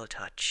physical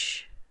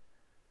touch,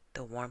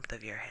 the warmth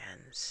of your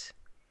hands.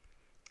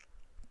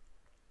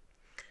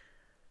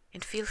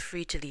 And feel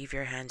free to leave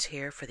your hands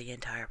here for the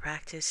entire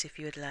practice if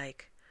you would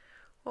like,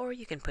 or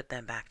you can put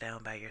them back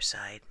down by your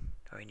side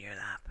or in your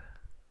lap.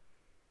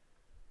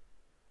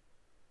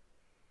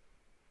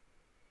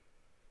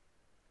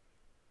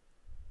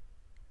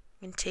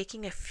 And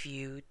taking a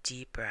few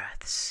deep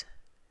breaths,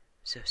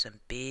 so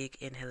some big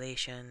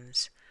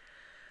inhalations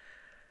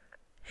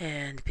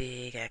and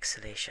big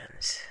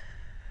exhalations,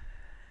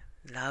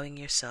 allowing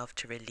yourself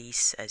to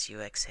release as you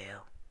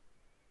exhale.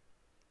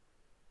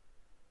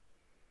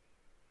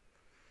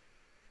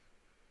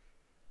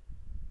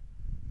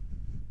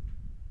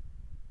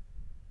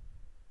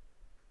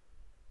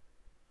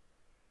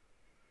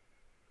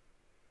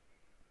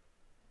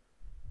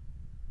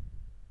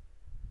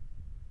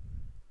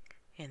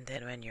 And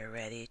then when you're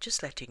ready,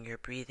 just letting your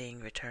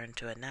breathing return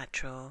to a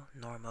natural,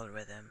 normal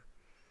rhythm.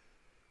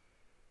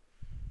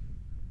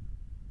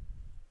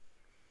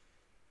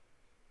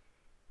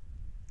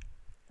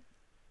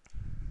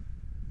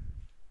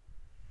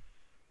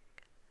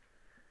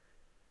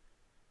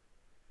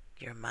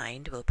 Your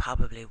mind will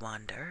probably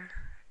wander,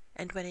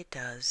 and when it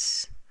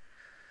does,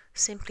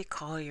 simply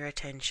call your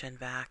attention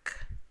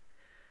back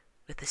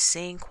with the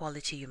same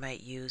quality you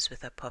might use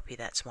with a puppy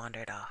that's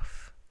wandered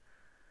off.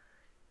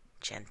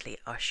 Gently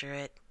usher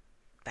it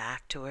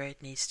back to where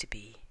it needs to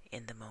be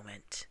in the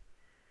moment,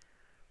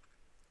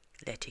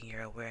 letting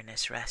your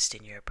awareness rest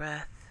in your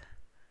breath,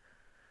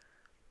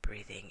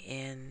 breathing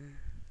in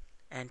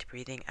and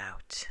breathing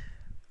out.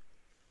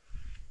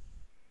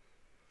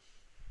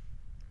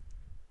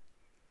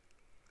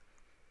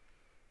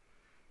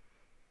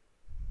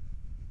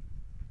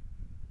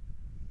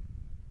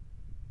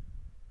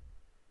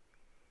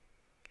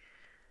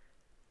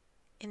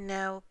 And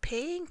now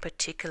paying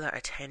particular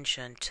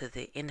attention to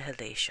the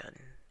inhalation,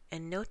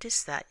 and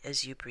notice that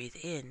as you breathe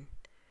in,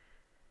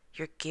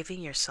 you're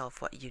giving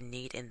yourself what you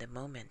need in the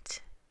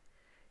moment.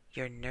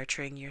 You're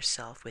nurturing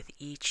yourself with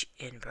each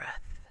in-breath.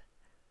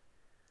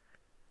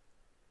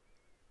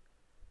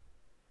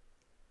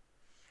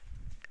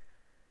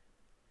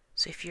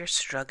 So if you're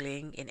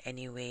struggling in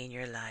any way in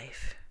your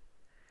life,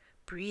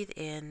 breathe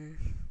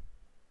in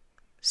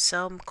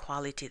some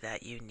quality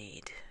that you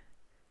need.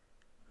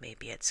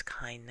 Maybe it's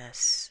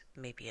kindness,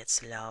 maybe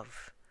it's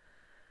love,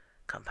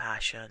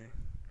 compassion.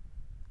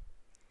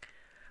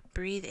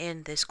 Breathe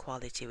in this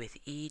quality with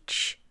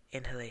each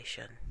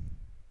inhalation.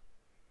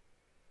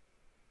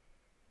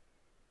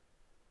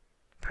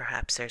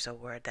 Perhaps there's a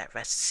word that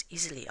rests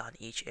easily on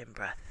each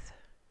in-breath,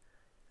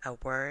 a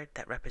word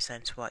that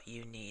represents what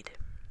you need.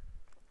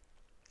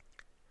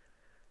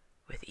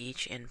 With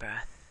each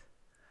in-breath,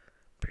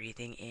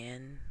 breathing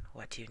in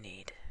what you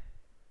need.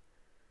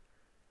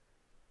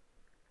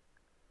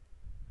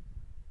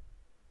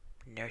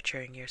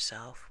 Nurturing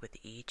yourself with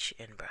each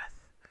in-breath.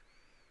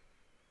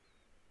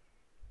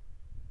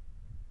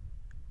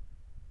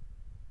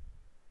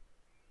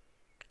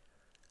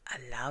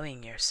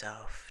 Allowing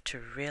yourself to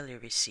really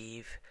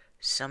receive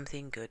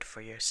something good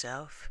for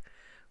yourself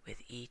with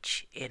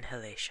each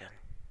inhalation.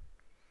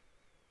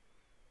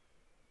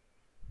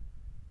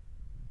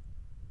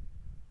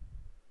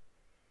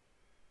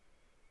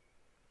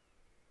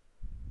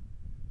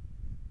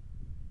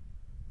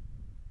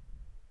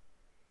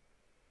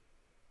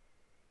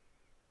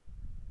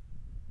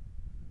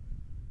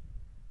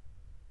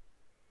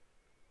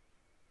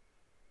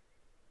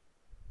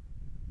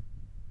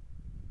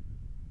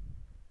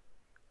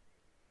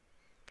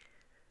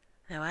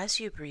 Now, as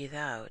you breathe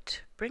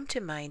out, bring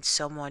to mind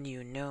someone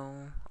you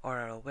know or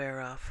are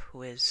aware of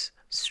who is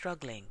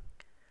struggling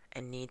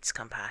and needs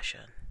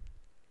compassion.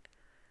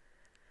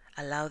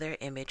 Allow their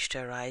image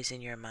to arise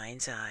in your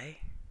mind's eye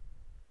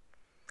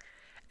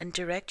and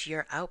direct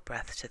your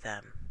out-breath to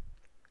them,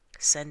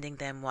 sending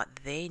them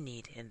what they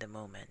need in the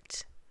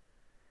moment,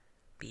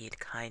 be it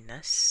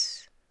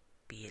kindness,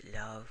 be it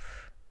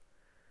love,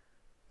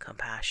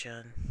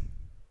 compassion,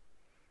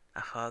 a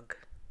hug.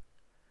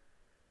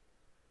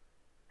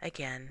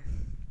 Again,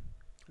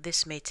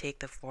 this may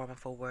take the form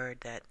of a word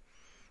that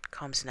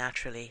comes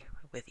naturally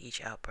with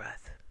each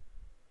out-breath.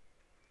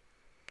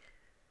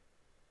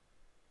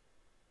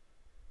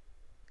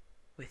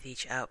 With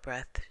each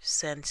out-breath,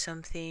 send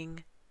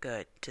something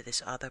good to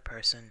this other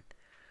person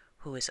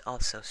who is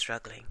also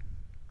struggling.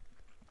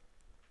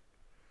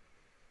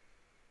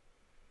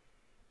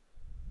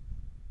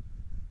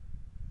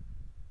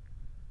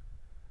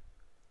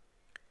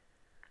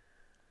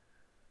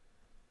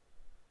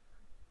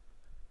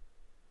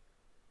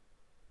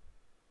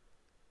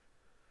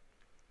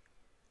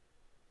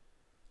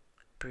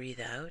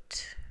 Breathe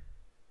out,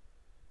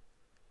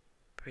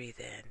 breathe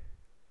in.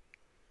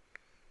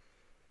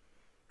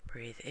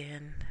 Breathe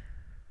in,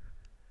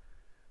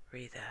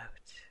 breathe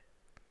out.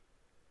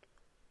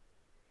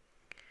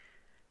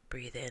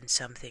 Breathe in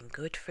something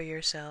good for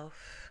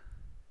yourself.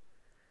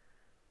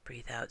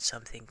 Breathe out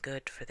something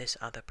good for this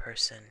other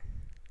person.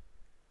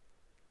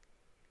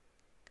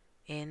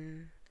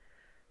 In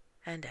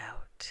and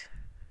out.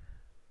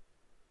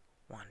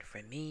 One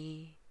for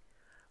me,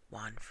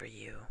 one for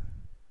you.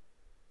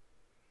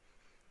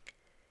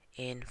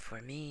 In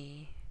for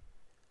me,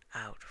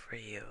 out for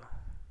you.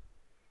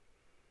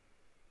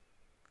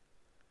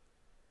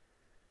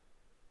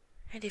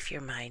 And if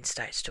your mind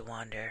starts to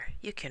wander,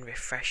 you can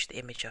refresh the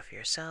image of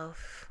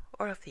yourself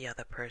or of the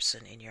other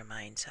person in your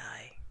mind's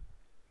eye.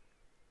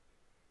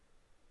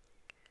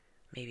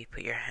 Maybe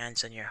put your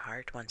hands on your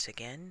heart once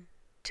again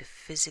to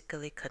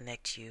physically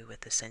connect you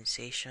with the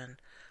sensation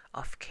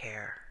of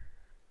care.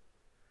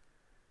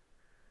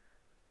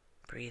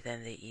 Breathe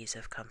in the ease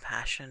of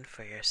compassion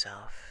for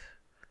yourself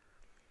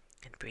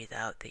and breathe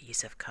out the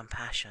ease of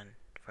compassion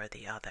for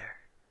the other.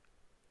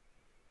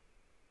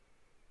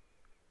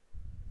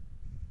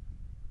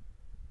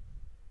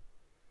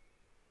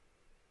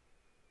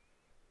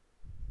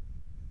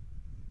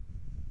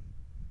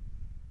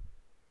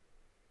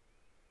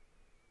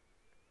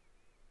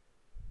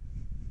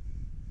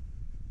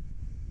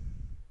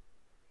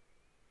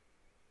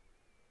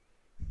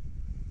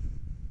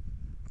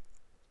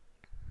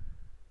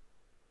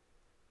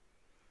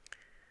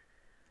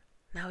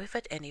 Now, if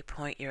at any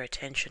point your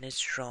attention is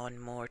drawn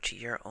more to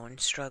your own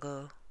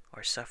struggle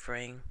or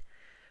suffering,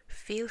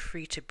 feel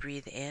free to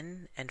breathe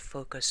in and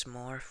focus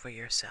more for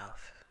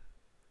yourself.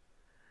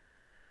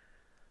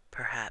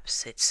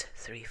 Perhaps it's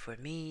 3 for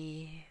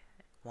me,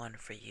 1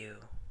 for you.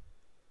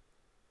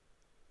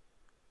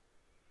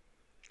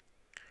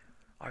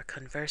 Or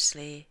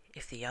conversely,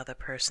 if the other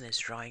person is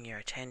drawing your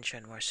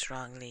attention more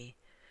strongly,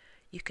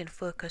 you can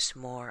focus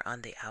more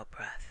on the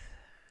out-breath,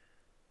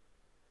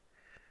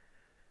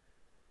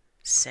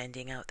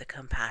 sending out the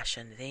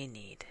compassion they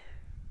need.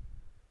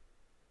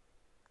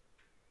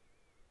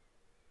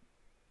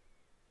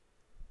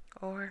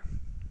 Or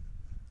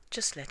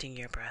just letting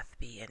your breath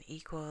be an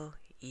equal,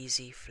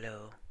 easy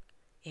flow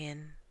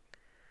in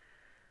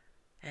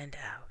and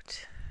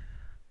out.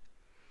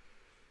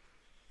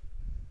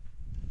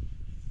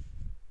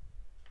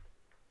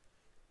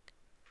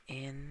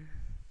 In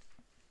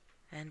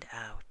and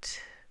out,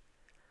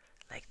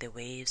 like the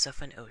waves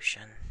of an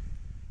ocean,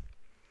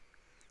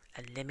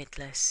 a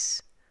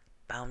limitless,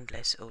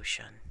 boundless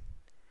ocean.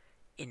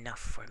 Enough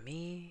for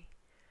me,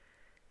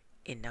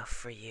 enough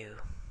for you,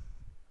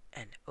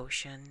 an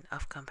ocean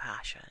of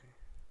compassion.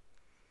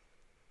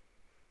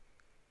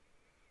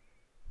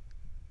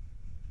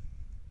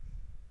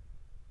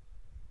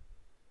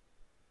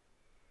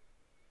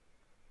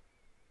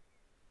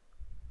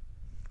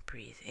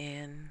 Breathe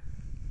in,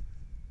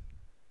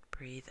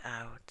 breathe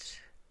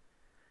out,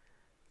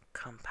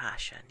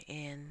 compassion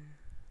in,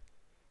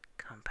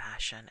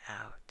 compassion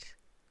out.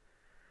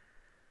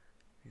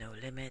 No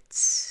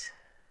limits,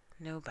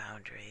 no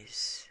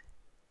boundaries.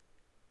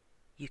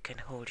 You can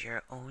hold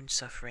your own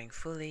suffering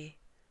fully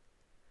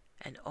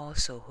and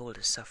also hold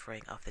the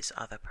suffering of this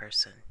other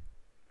person.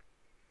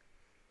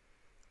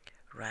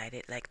 Ride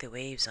it like the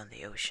waves on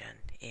the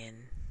ocean,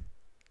 in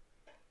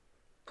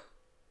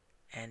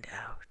and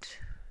out.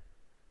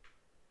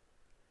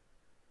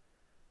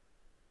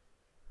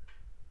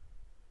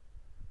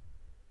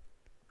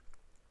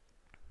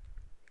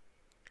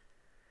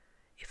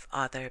 If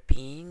other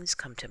beings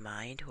come to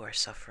mind who are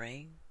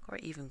suffering, or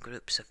even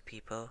groups of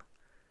people,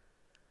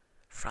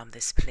 from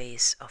this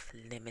place of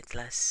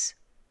limitless,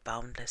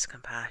 boundless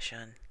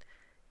compassion,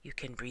 you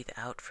can breathe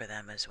out for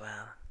them as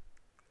well,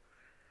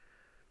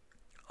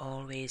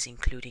 always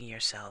including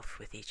yourself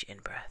with each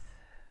in-breath.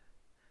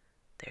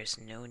 There's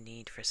no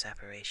need for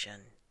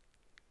separation.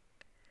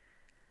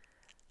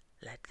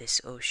 Let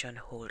this ocean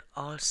hold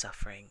all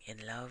suffering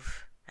in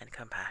love and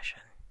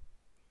compassion.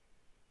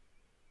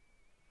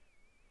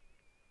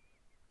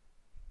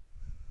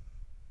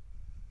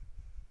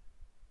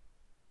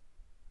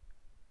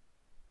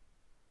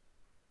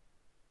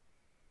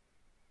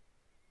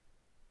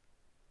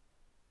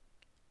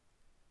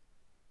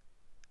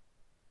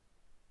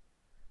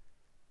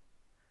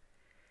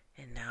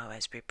 And now,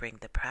 as we bring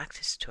the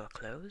practice to a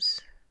close,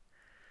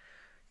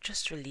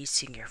 just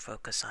releasing your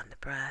focus on the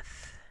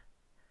breath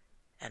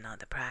and on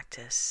the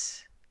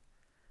practice,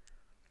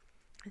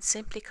 and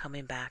simply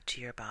coming back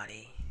to your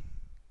body,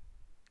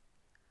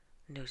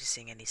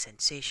 noticing any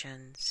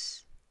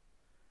sensations,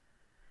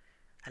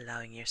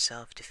 allowing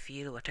yourself to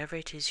feel whatever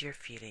it is you're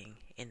feeling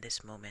in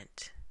this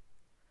moment,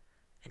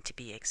 and to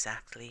be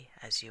exactly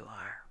as you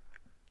are.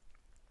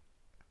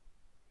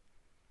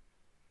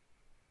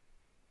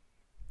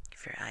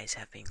 If your eyes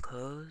have been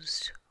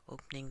closed,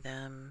 opening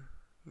them,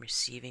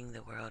 receiving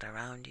the world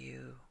around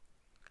you.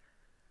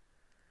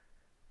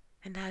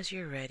 And as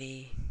you're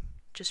ready,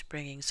 just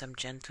bringing some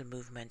gentle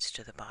movements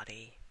to the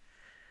body.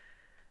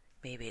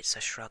 Maybe it's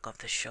a shrug of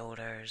the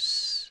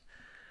shoulders.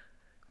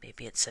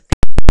 Maybe it's a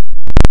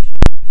bit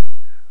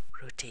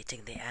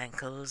rotating the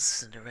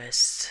ankles and the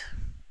wrists.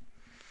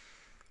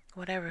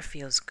 Whatever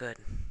feels good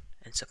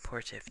and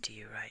supportive to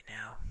you right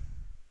now.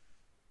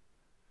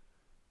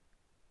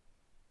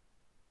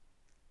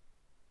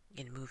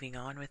 In moving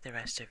on with the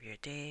rest of your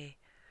day,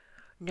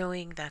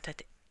 knowing that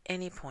at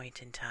any point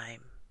in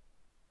time,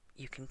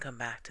 you can come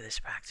back to this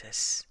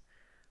practice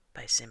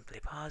by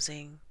simply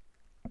pausing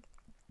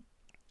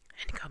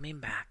and coming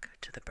back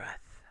to the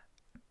breath.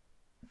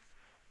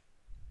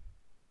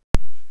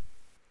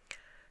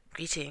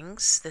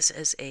 Greetings, this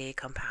is a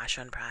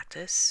compassion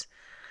practice.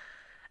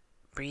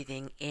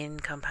 Breathing in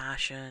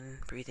compassion,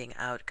 breathing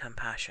out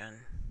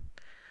compassion.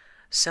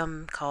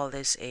 Some call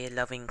this a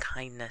loving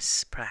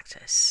kindness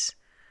practice.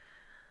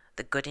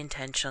 The good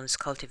intentions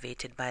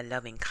cultivated by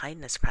loving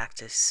kindness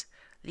practice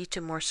lead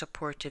to more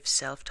supportive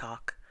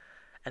self-talk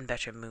and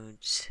better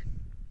moods.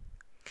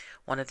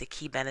 One of the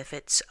key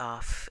benefits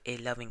of a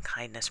loving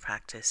kindness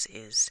practice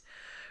is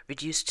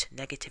reduced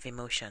negative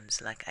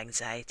emotions like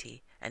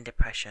anxiety and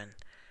depression,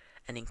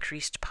 and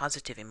increased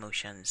positive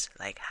emotions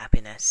like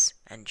happiness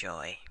and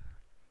joy.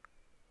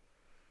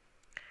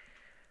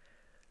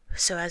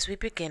 So as we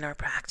begin our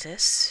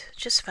practice,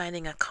 just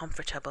finding a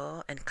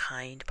comfortable and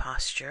kind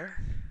posture,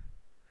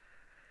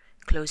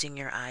 closing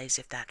your eyes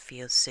if that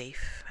feels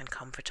safe and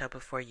comfortable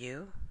for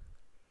you,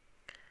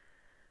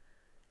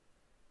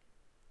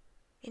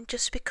 and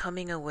just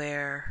becoming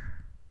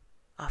aware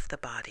of the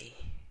body,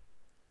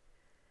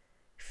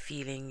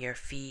 feeling your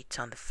feet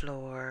on the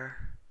floor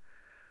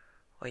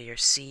or your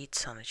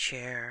seat on a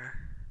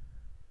chair,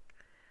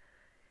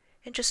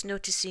 and just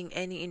noticing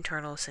any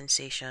internal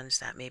sensations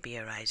that may be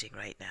arising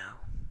right now.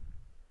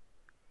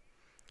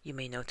 You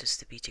may notice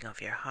the beating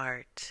of your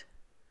heart,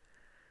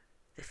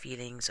 the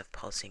feelings of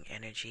pulsing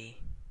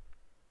energy.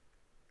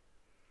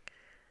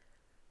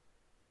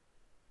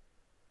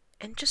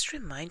 And just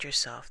remind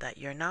yourself that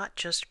you're not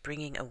just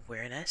bringing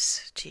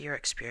awareness to your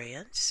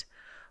experience,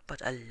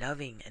 but a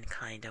loving and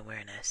kind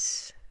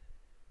awareness.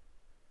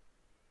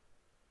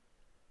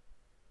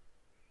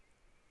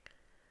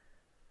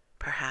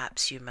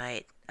 Perhaps you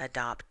might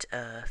adopt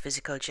a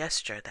physical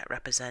gesture that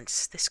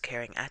represents this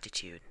caring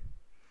attitude.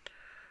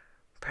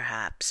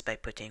 Perhaps by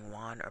putting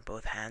one or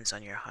both hands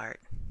on your heart.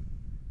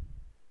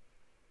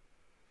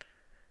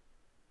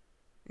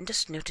 And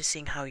just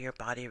noticing how your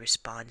body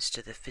responds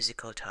to the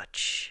physical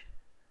touch,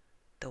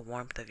 the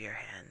warmth of your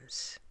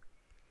hands.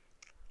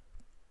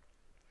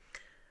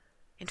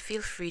 And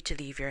feel free to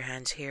leave your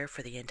hands here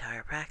for the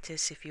entire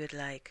practice if you would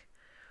like,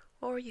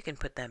 or you can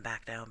put them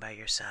back down by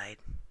your side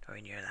or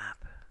in your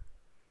lap.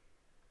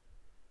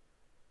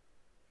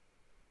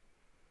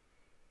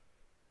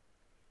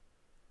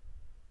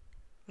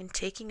 And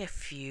taking a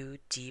few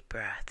deep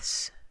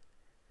breaths,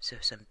 so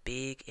some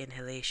big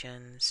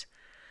inhalations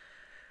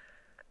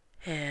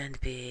and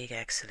big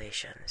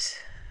exhalations,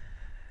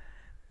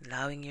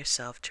 allowing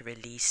yourself to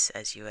release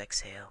as you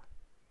exhale.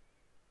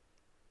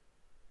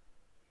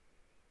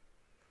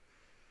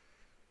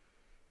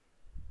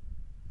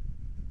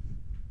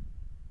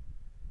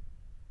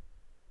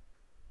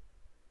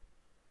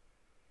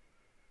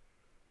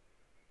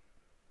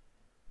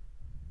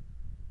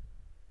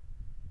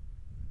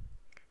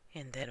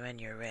 And then when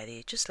you're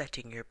ready, just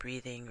letting your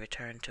breathing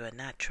return to a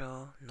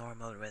natural,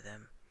 normal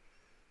rhythm.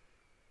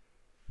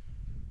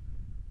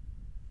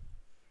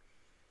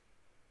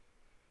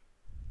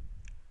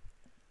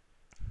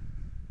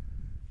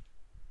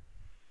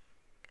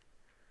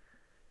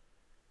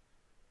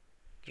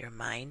 Your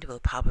mind will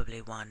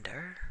probably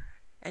wander,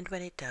 and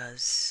when it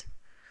does,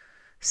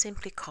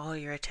 simply call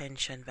your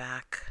attention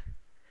back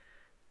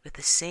with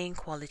the same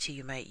quality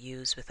you might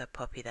use with a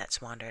puppy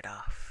that's wandered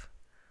off.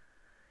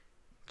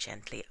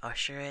 Gently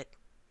usher it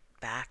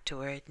back to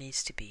where it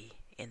needs to be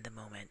in the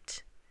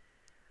moment,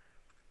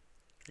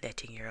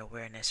 letting your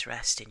awareness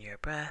rest in your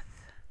breath,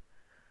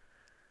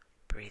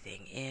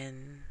 breathing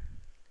in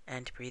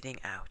and breathing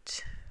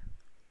out.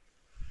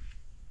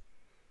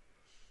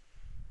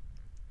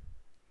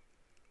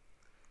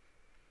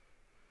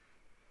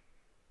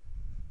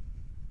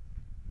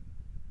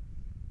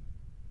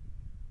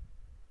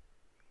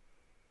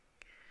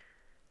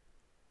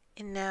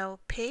 And now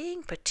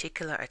paying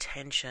particular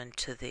attention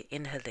to the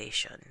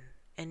inhalation,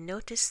 and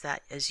notice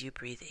that as you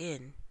breathe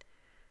in,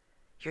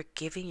 you're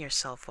giving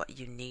yourself what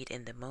you need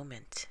in the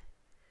moment.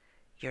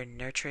 You're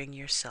nurturing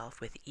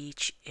yourself with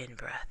each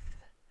in-breath.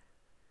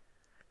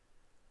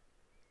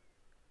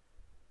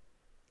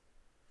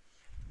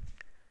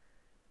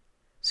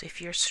 So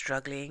if you're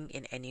struggling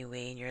in any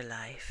way in your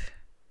life,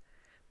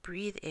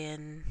 breathe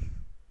in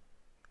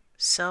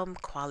some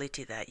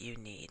quality that you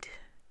need.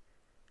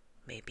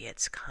 Maybe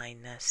it's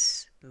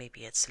kindness,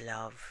 maybe it's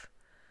love,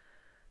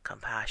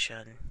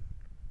 compassion.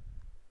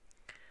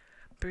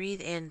 Breathe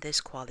in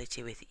this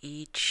quality with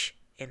each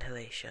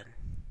inhalation.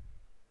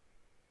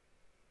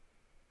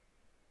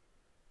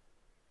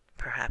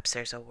 Perhaps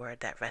there's a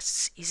word that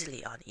rests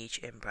easily on each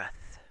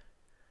in-breath,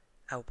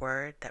 a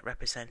word that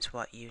represents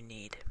what you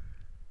need.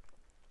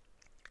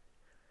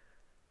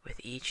 With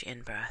each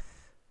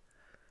in-breath,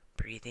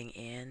 breathing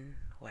in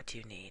what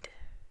you need.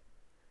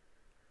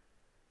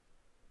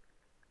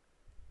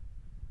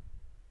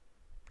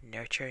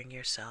 Nurturing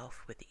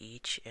yourself with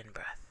each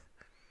in-breath.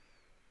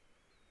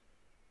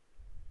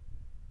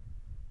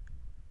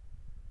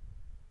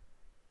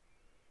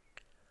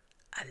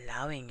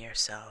 Allowing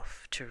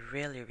yourself to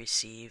really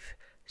receive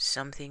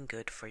something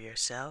good for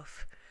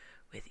yourself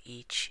with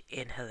each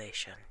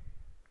inhalation.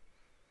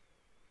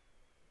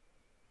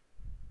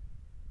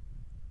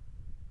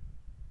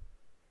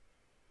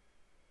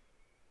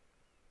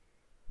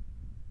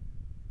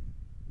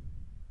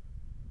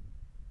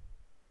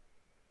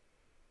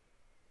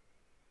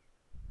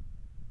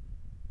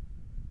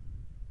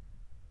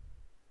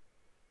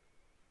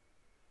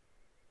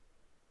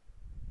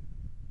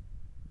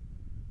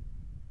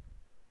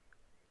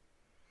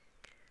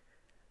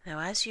 Now,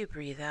 as you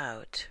breathe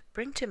out,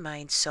 bring to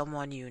mind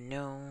someone you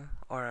know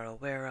or are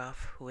aware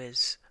of who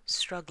is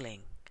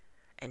struggling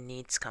and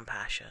needs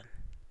compassion.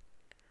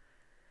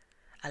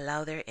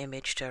 Allow their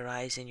image to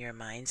arise in your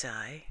mind's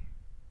eye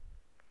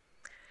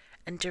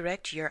and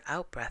direct your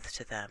out-breath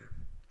to them,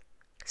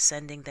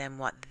 sending them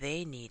what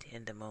they need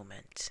in the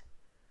moment,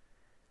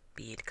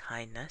 be it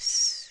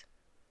kindness,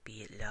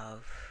 be it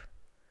love,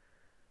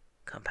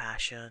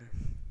 compassion,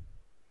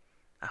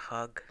 a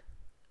hug.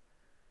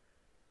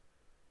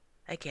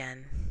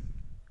 Again,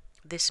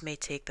 this may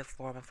take the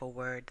form of a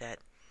word that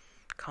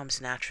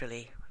comes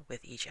naturally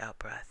with each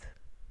out-breath.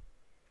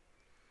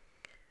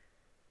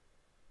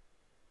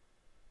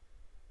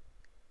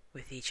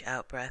 With each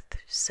out-breath,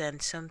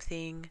 send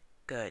something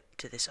good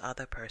to this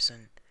other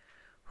person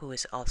who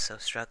is also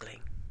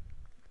struggling.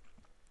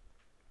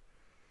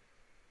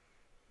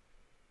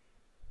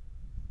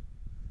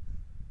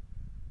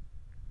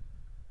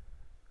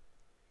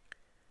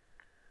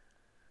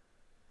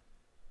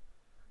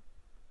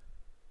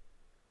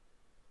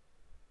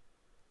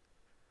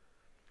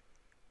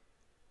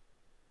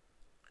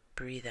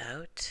 Breathe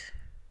out,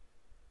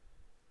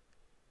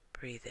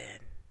 breathe in.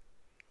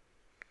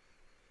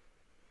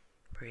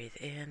 Breathe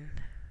in,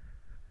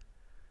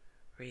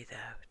 breathe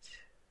out.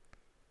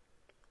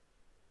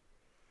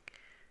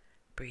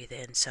 Breathe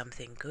in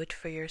something good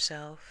for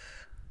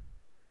yourself.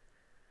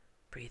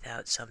 Breathe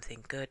out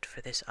something good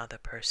for this other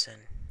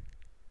person.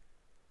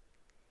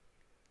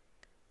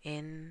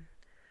 In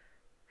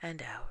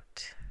and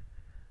out.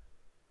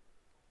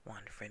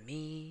 One for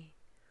me,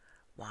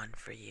 one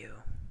for you.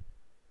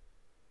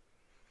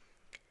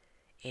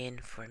 In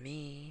for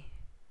me,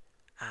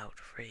 out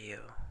for you.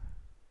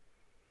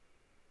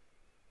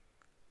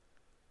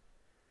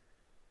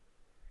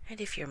 And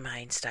if your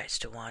mind starts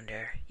to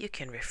wander, you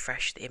can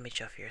refresh the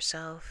image of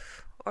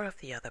yourself or of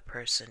the other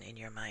person in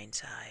your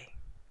mind's eye.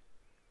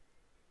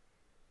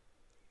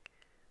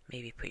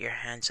 Maybe put your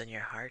hands on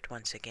your heart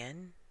once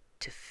again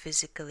to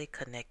physically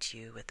connect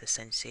you with the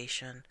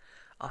sensation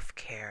of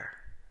care.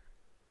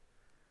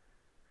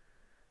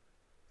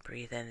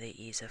 Breathe in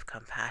the ease of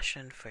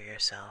compassion for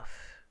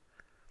yourself,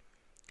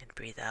 and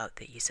breathe out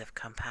the ease of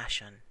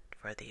compassion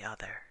for the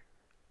other.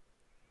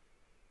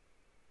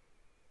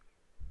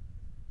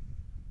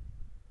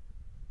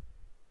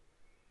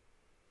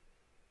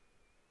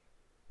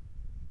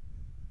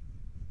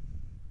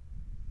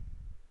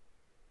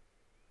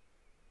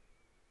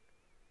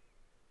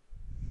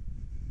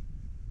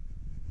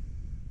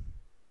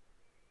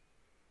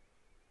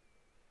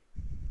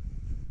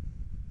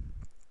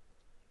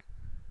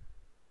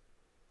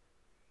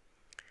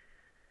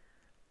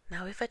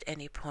 Now, if at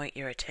any point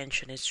your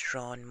attention is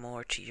drawn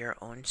more to your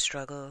own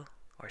struggle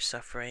or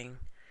suffering,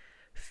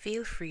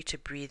 feel free to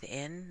breathe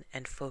in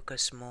and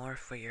focus more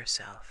for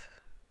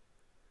yourself.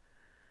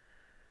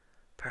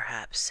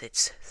 Perhaps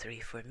it's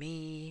 3 for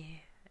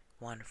me,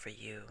 1 for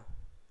you.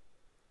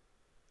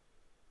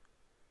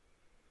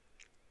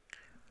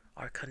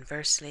 Or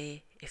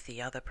conversely, if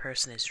the other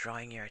person is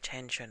drawing your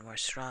attention more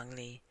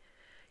strongly,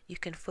 you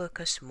can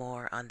focus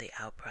more on the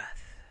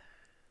out-breath,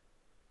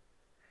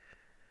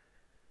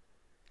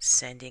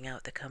 sending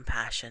out the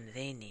compassion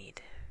they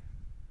need.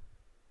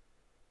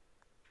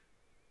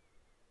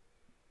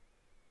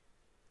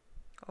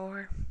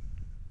 Or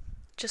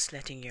just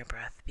letting your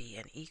breath be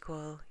an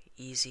equal,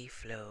 easy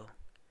flow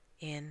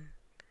in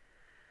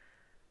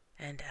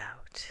and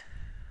out.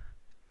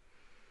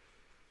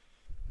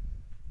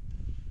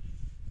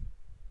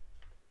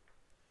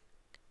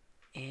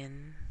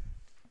 In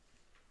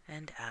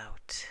and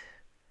out,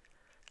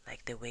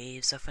 like the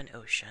waves of an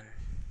ocean,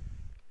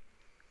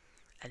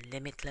 a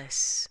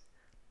limitless,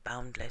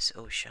 boundless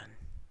ocean,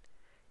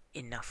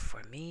 enough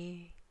for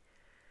me,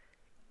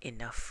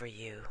 enough for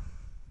you,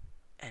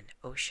 an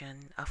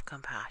ocean of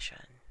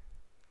compassion.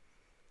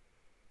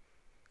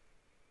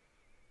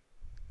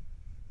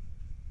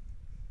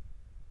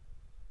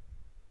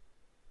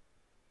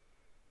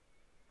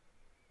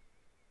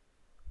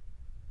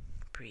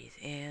 Breathe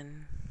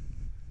in,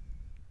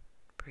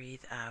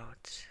 breathe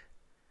out,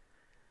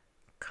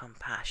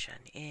 compassion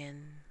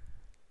in,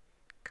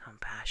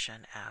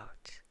 compassion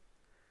out.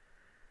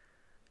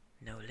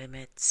 No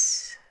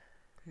limits,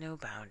 no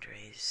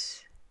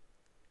boundaries.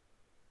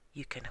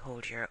 You can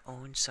hold your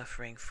own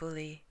suffering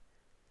fully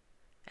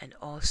and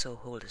also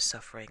hold the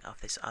suffering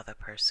of this other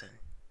person.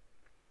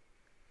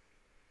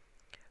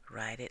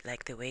 Ride it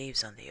like the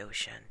waves on the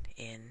ocean,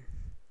 in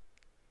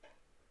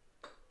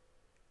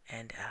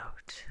and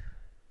out.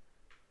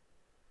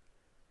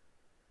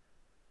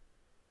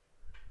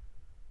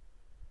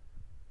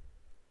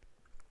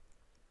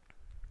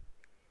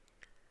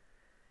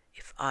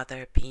 If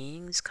other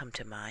beings come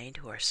to mind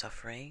who are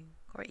suffering,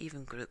 or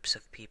even groups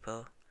of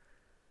people,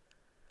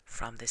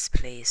 from this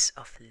place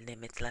of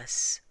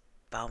limitless,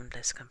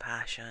 boundless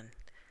compassion,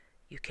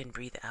 you can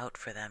breathe out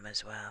for them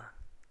as well,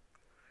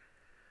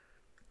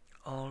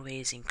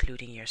 always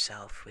including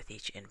yourself with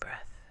each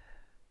in-breath.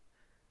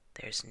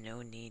 There's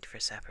no need for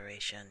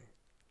separation.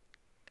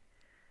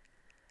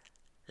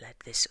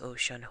 Let this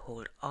ocean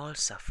hold all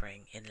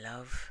suffering in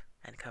love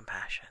and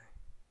compassion.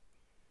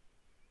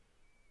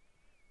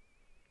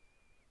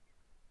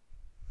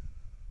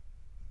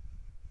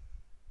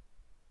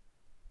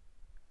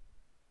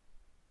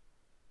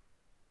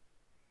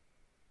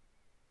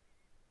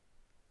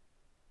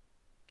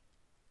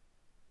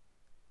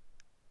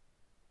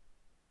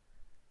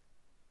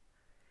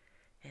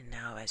 And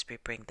now, as we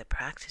bring the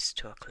practice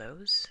to a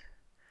close,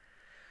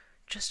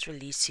 just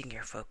releasing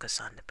your focus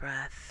on the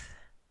breath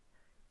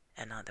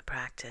and on the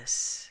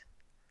practice,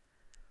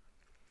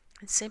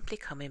 and simply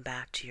coming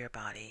back to your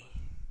body,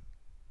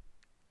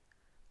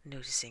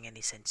 noticing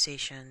any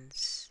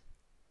sensations,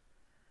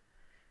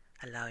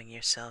 allowing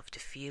yourself to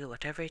feel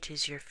whatever it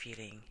is you're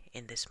feeling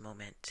in this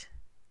moment,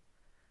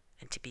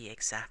 and to be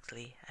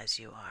exactly as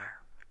you are.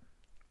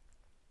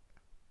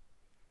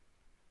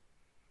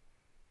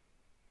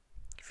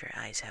 If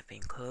your eyes have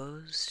been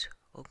closed,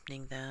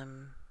 opening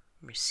them,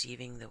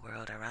 receiving the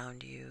world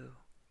around you.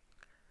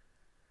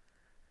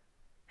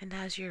 And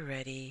as you're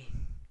ready,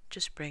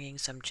 just bringing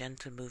some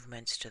gentle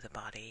movements to the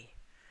body.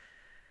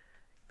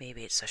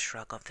 Maybe it's a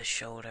shrug of the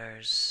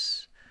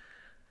shoulders.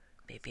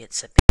 Maybe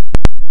it's a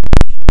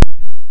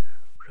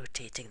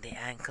rotating the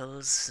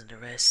ankles and the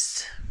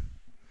wrists.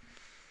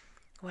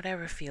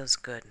 Whatever feels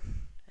good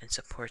and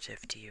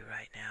supportive to you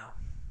right now.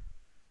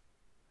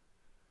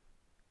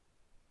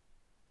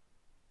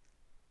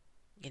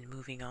 In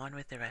moving on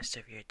with the rest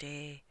of your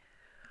day,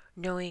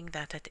 knowing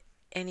that at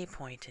any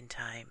point in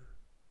time,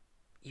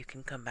 you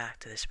can come back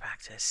to this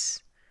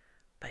practice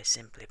by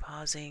simply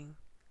pausing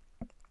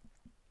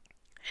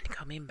and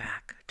coming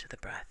back to the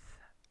breath.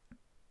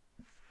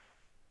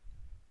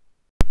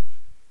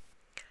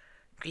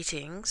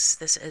 Greetings,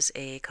 this is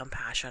a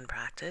compassion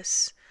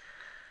practice.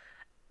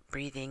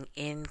 Breathing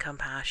in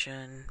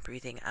compassion,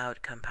 breathing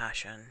out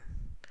compassion.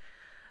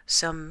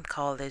 Some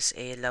call this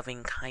a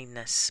loving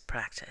kindness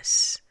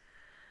practice.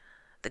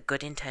 The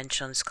good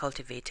intentions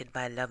cultivated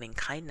by loving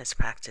kindness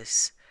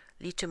practice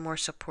lead to more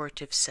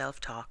supportive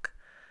self-talk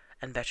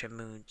and better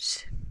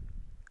moods.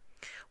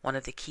 One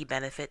of the key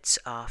benefits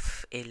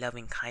of a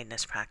loving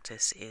kindness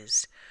practice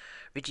is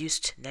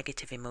reduced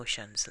negative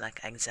emotions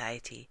like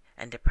anxiety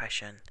and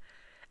depression,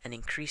 and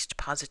increased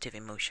positive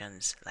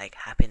emotions like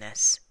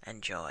happiness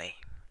and joy.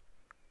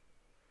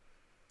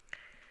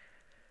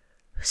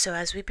 So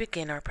as we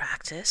begin our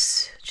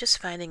practice,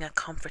 just finding a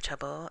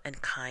comfortable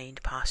and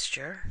kind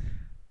posture,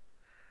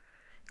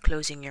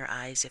 closing your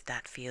eyes if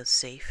that feels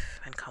safe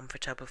and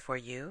comfortable for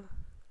you,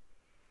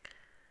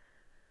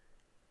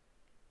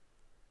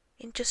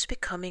 and just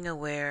becoming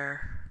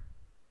aware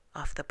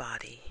of the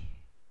body,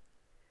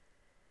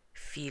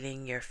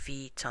 feeling your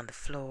feet on the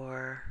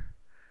floor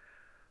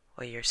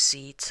or your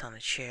seat on a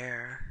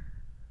chair,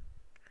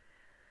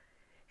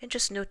 and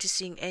just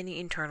noticing any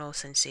internal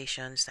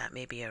sensations that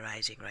may be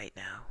arising right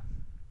now.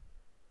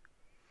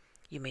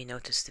 You may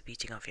notice the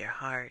beating of your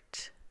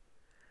heart,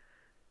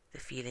 the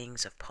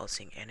feelings of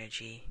pulsing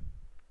energy.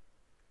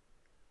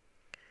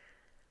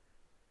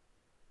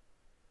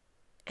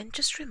 And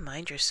just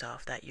remind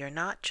yourself that you're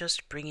not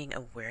just bringing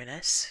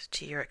awareness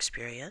to your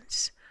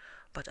experience,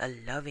 but a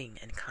loving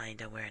and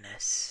kind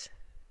awareness.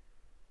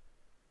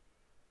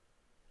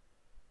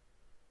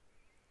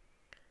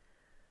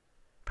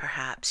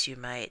 Perhaps you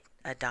might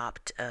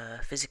adopt a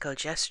physical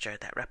gesture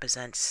that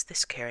represents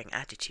this caring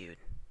attitude.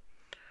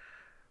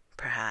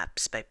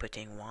 Perhaps by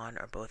putting one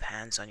or both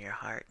hands on your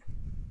heart.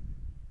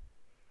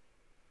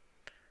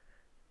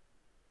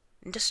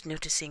 And just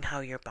noticing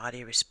how your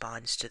body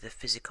responds to the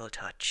physical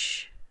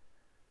touch,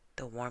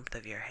 the warmth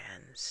of your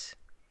hands.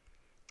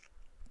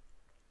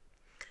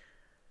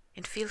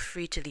 And feel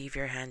free to leave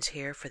your hands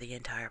here for the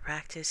entire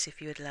practice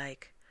if you would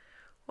like,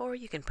 or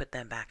you can put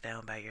them back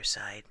down by your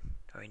side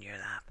or in your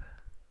lap.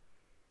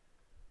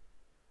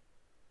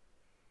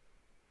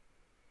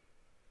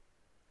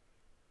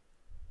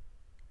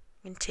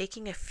 And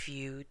taking a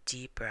few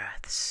deep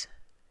breaths,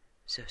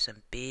 so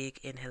some big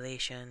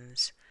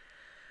inhalations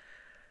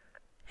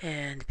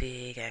and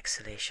big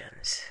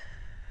exhalations,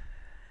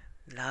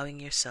 allowing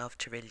yourself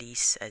to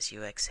release as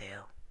you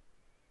exhale.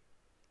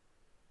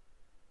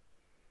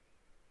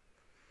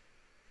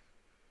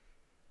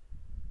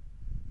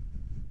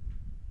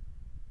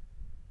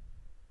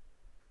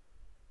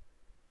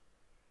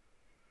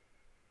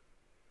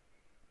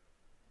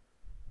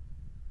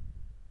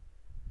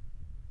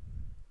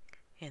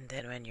 And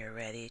then when you're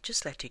ready,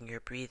 just letting your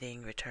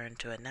breathing return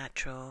to a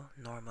natural,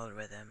 normal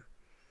rhythm.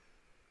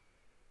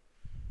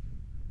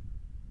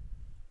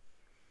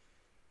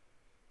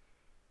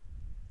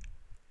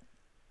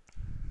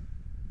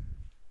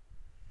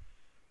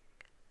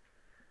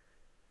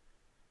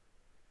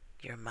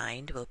 Your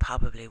mind will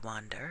probably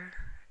wander,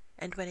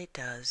 and when it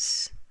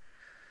does,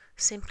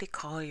 simply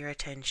call your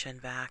attention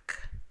back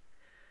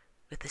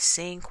with the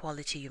same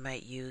quality you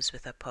might use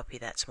with a puppy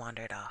that's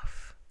wandered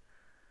off.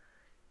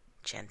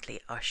 Gently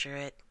usher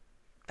it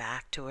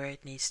back to where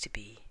it needs to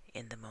be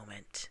in the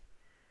moment,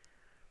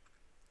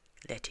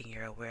 letting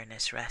your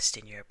awareness rest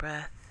in your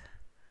breath,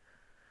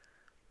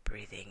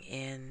 breathing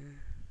in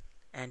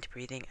and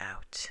breathing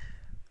out.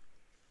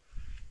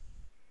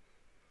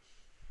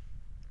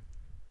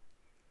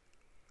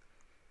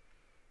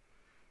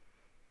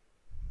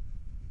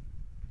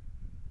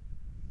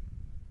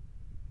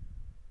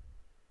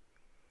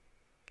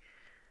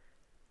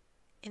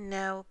 And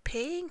now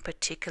paying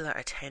particular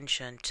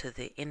attention to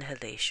the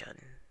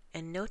inhalation,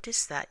 and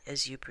notice that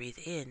as you breathe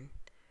in,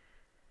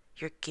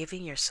 you're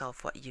giving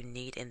yourself what you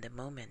need in the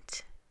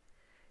moment.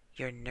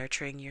 You're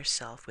nurturing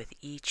yourself with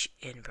each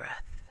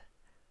in-breath.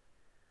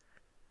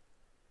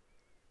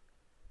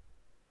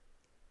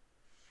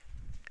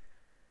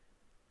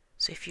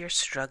 So if you're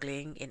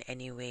struggling in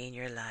any way in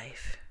your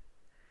life,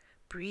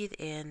 breathe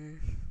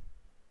in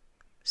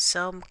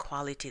some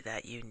quality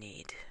that you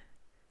need.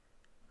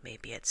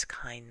 Maybe it's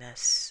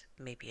kindness,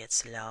 maybe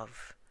it's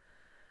love,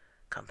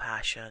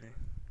 compassion.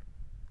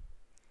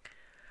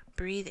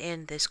 Breathe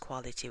in this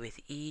quality with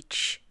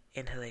each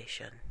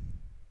inhalation.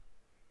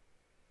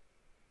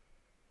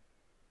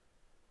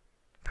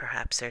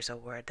 Perhaps there's a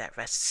word that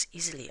rests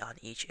easily on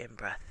each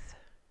in-breath,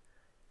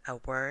 a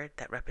word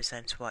that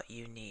represents what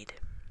you need.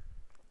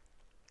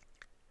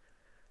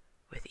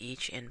 With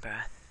each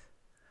in-breath,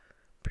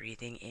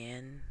 breathing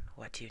in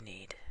what you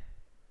need.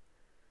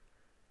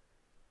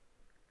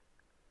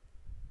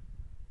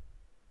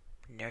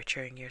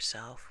 Nurturing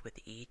yourself with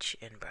each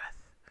in-breath.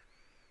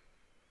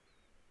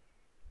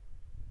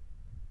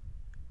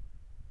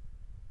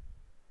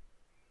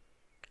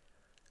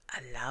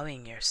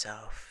 Allowing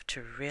yourself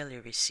to really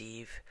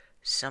receive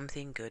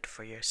something good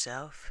for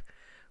yourself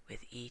with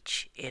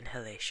each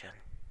inhalation.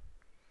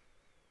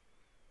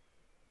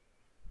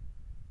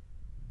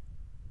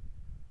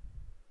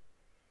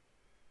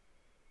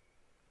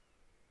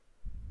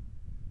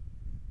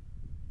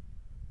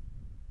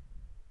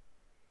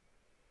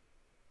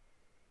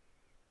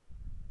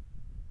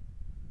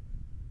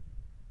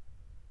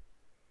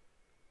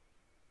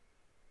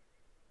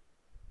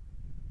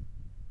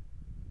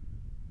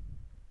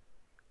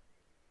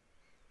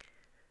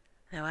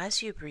 Now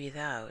as you breathe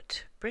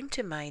out, bring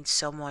to mind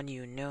someone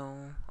you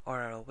know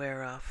or are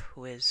aware of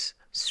who is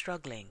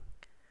struggling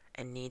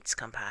and needs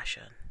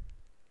compassion.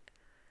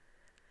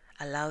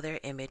 Allow their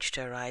image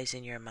to arise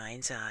in your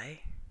mind's eye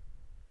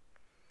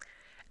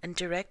and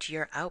direct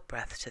your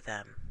out-breath to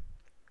them,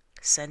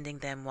 sending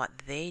them what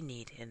they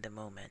need in the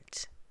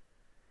moment,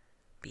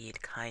 be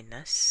it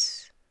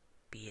kindness,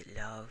 be it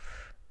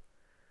love,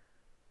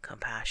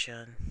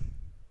 compassion,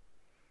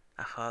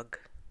 a hug.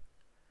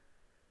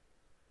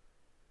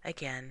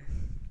 Again,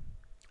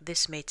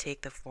 this may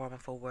take the form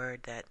of a word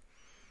that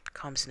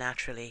comes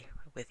naturally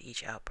with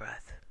each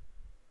out-breath.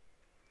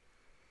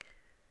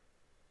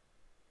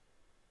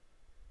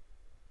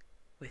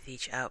 With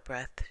each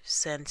out-breath,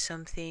 send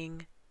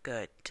something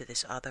good to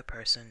this other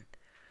person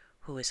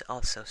who is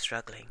also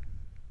struggling.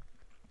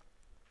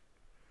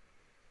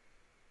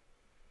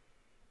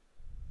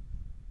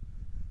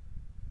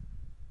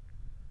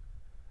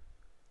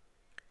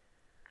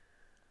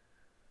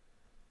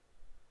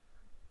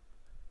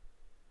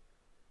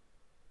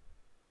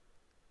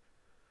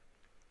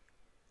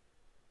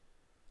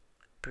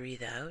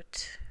 Breathe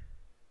out,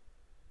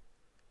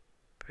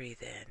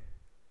 breathe in.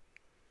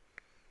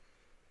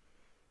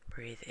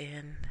 Breathe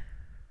in,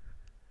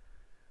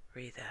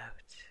 breathe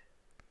out.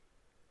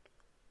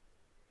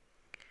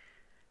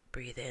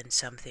 Breathe in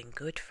something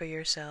good for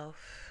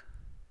yourself.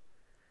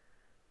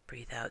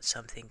 Breathe out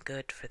something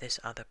good for this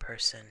other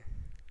person.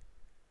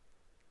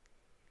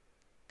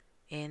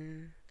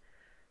 In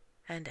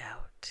and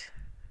out.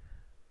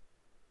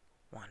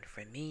 One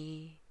for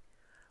me,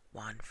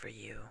 one for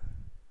you.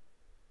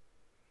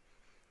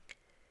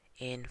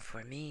 In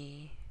for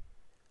me,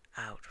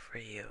 out for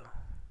you.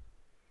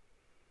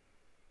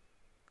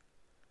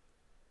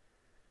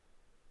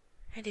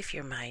 And if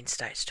your mind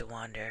starts to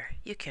wander,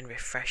 you can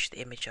refresh the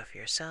image of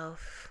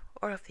yourself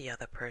or of the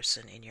other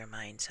person in your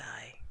mind's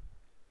eye.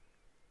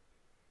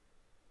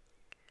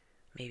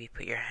 Maybe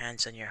put your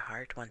hands on your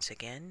heart once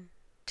again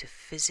to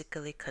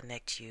physically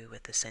connect you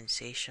with the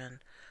sensation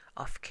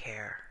of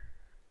care.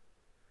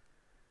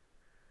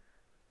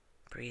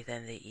 Breathe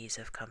in the ease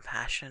of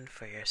compassion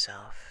for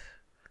yourself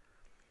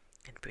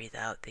and breathe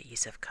out the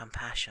ease of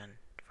compassion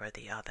for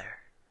the other.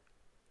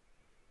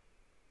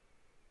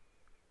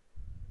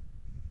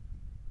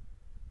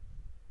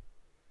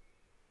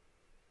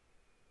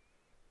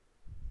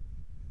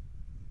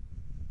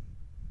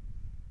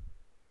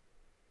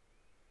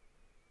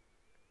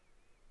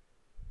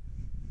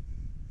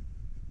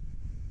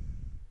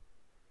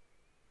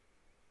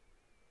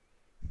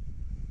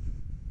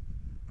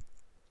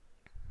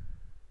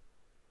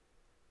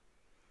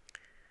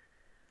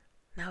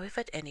 Now, if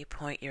at any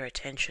point your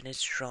attention is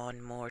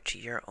drawn more to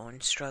your own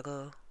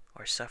struggle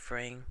or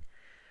suffering,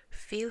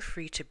 feel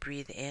free to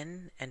breathe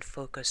in and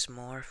focus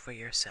more for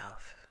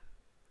yourself.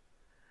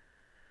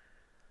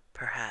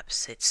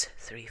 Perhaps it's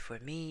 3 for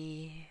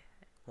me,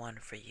 1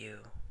 for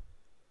you.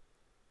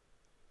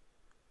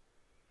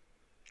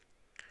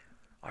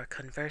 Or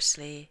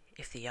conversely,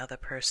 if the other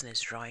person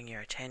is drawing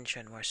your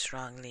attention more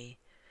strongly,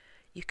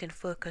 you can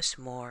focus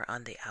more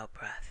on the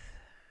out-breath,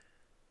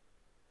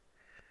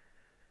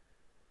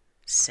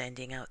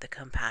 sending out the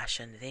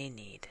compassion they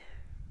need.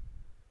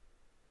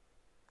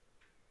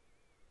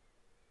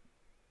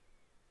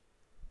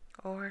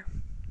 Or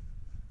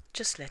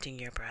just letting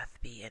your breath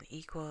be an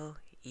equal,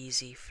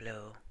 easy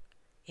flow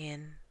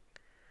in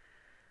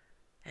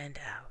and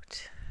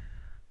out.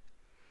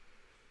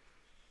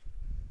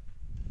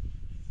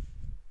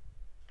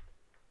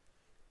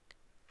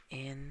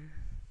 In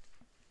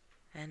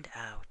and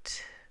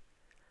out,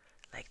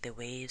 like the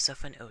waves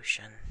of an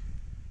ocean,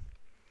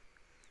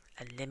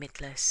 a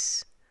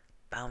limitless,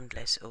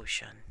 boundless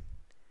ocean.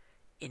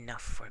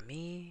 Enough for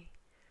me,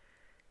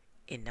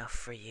 enough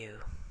for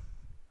you,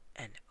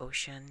 an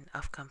ocean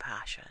of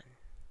compassion.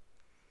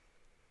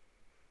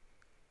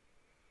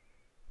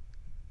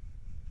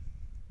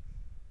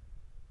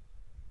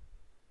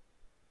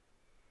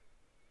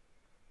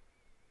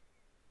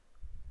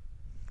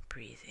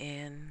 Breathe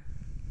in,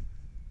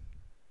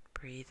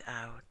 breathe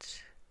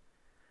out,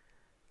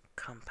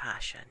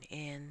 compassion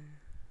in,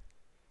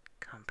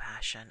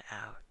 compassion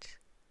out.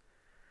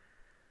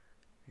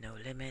 No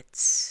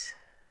limits,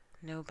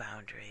 no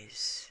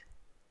boundaries.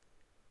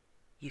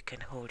 You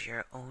can hold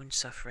your own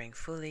suffering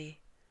fully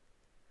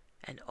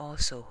and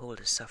also hold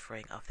the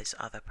suffering of this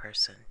other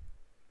person.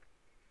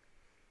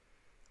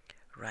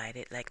 Ride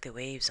it like the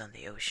waves on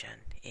the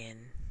ocean,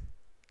 in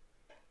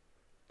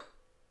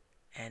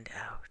and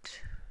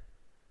out.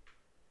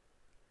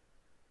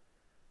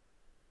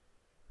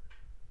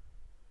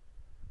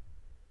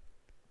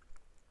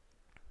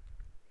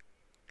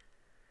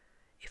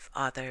 If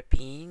other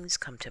beings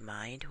come to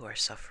mind who are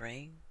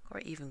suffering, or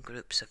even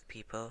groups of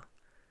people,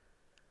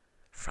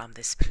 from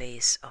this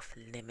place of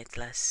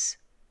limitless,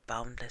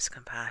 boundless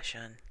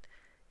compassion,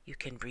 you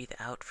can breathe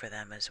out for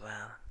them as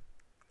well,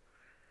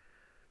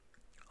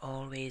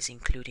 always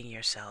including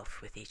yourself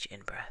with each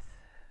in-breath.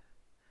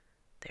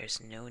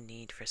 There's no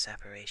need for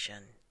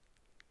separation.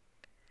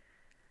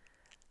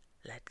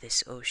 Let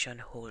this ocean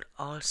hold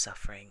all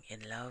suffering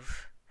in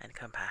love and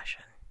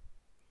compassion.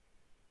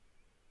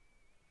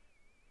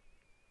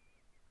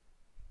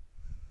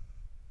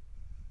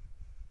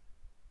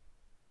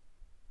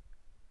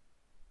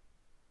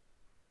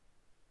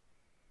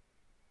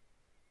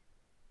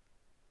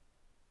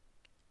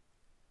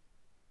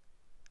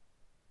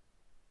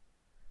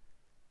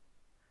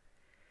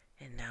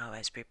 And now,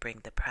 as we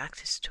bring the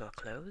practice to a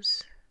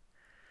close,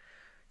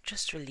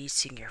 just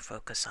releasing your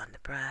focus on the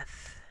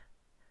breath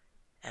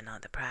and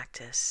on the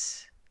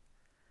practice,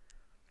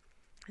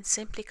 and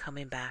simply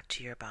coming back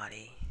to your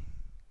body,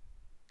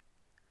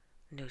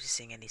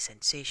 noticing any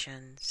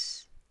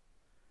sensations,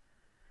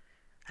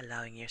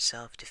 allowing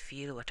yourself to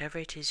feel whatever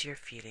it is you're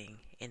feeling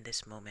in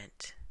this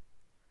moment,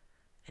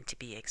 and to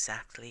be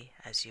exactly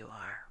as you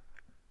are.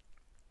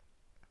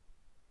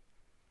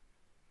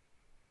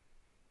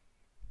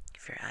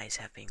 If your eyes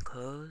have been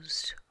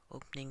closed,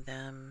 opening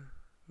them,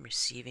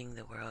 receiving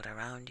the world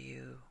around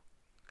you.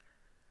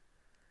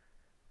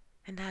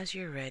 And as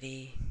you're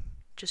ready,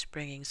 just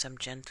bringing some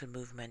gentle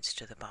movements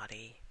to the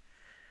body.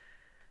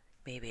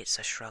 Maybe it's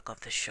a shrug of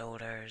the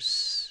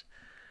shoulders.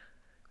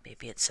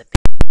 Maybe it's a bit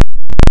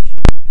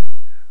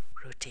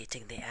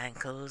rotating the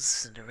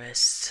ankles and the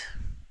wrists.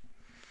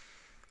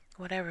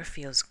 Whatever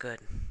feels good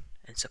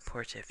and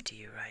supportive to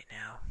you right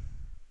now.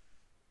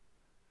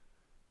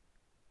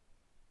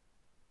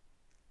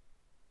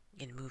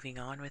 In moving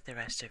on with the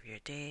rest of your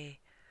day,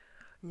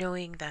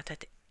 knowing that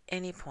at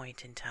any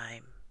point in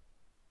time,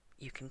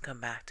 you can come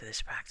back to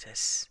this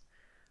practice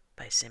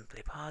by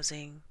simply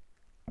pausing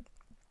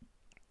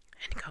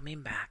and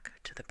coming back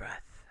to the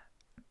breath.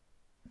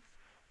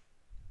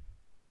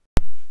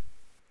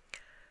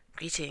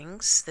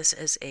 Greetings, this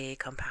is a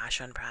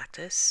compassion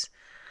practice.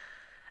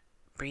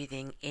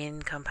 Breathing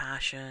in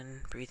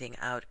compassion, breathing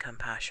out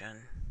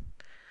compassion.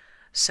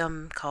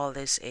 Some call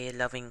this a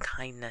loving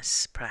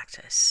kindness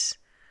practice.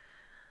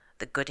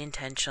 The good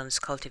intentions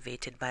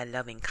cultivated by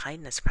loving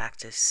kindness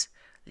practice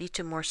lead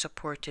to more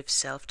supportive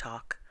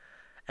self-talk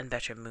and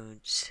better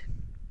moods.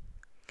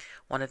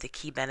 One of the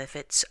key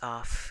benefits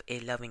of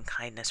a loving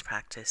kindness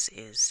practice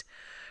is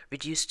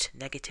reduced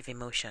negative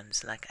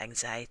emotions like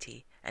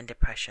anxiety and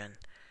depression,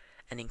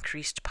 and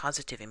increased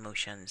positive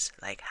emotions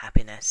like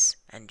happiness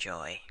and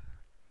joy.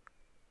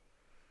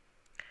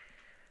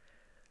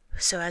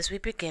 So as we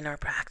begin our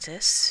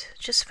practice,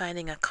 just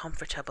finding a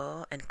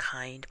comfortable and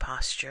kind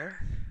posture,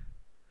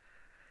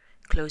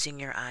 closing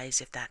your eyes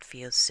if that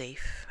feels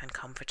safe and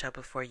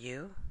comfortable for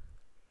you,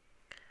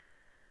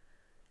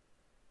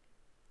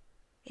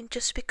 and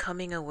just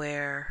becoming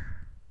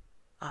aware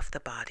of the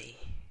body,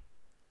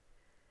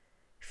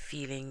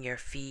 feeling your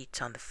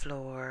feet on the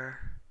floor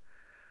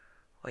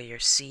or your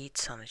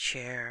seat on a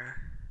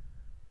chair,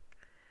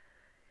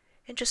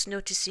 and just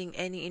noticing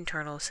any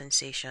internal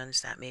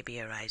sensations that may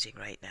be arising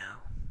right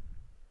now.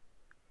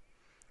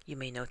 You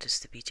may notice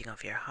the beating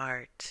of your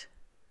heart,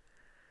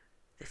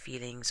 the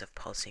feelings of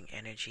pulsing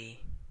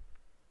energy,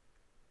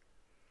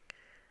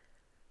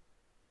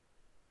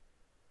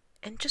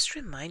 and just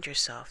remind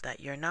yourself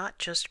that you're not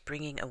just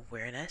bringing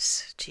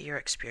awareness to your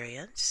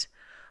experience,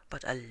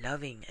 but a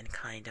loving and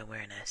kind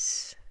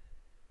awareness.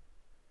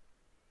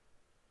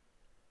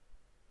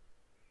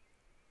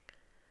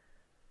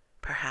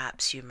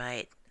 Perhaps you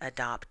might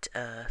adopt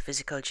a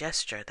physical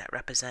gesture that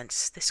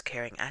represents this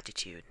caring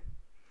attitude,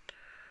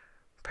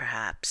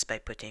 perhaps by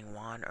putting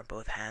one or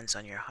both hands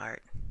on your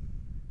heart.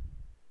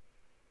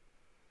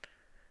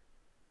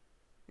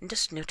 And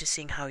just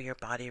noticing how your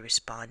body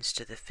responds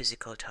to the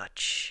physical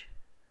touch,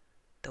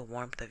 the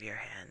warmth of your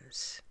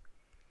hands.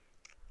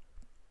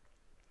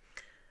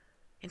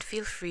 And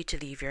feel free to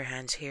leave your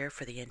hands here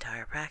for the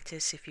entire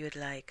practice if you would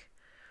like,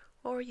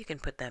 or you can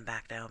put them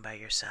back down by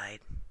your side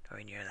or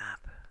in your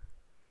lap.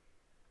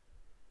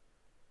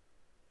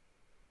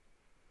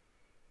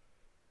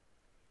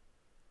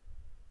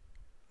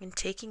 And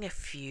taking a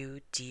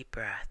few deep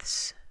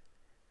breaths,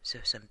 so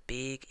some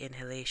big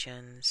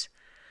inhalations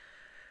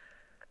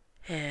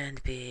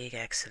and big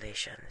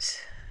exhalations,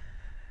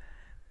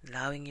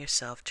 allowing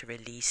yourself to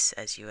release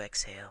as you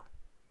exhale.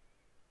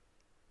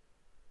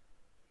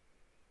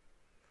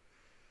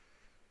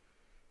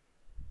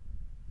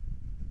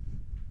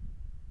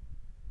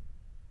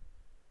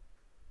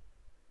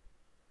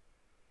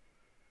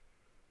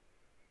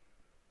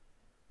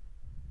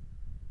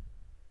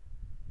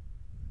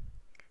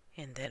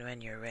 And then when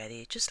you're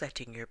ready, just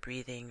letting your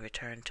breathing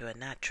return to a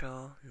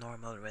natural,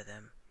 normal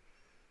rhythm.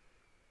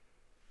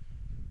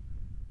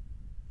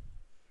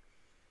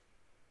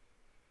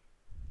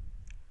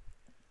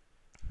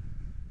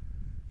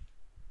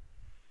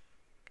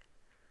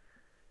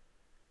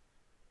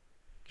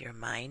 Your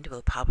mind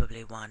will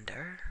probably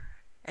wander,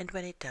 and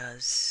when it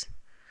does,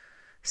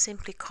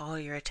 simply call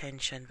your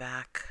attention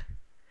back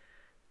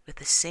with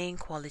the same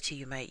quality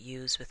you might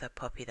use with a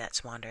puppy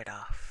that's wandered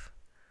off.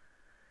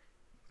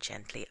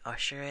 Gently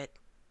usher it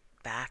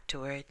back to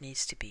where it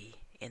needs to be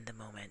in the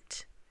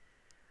moment,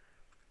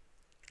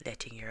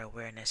 letting your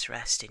awareness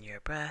rest in your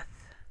breath,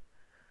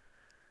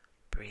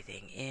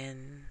 breathing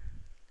in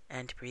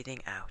and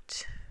breathing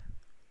out.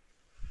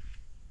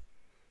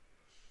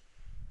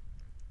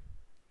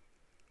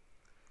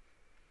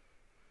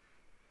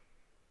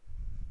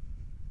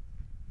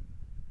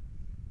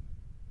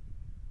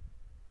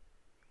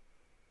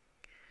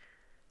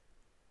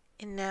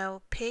 And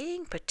now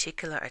paying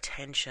particular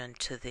attention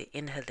to the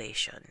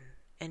inhalation,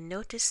 and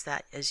notice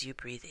that as you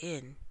breathe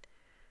in,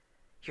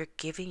 you're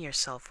giving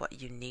yourself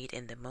what you need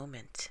in the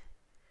moment.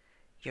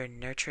 You're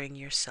nurturing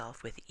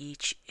yourself with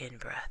each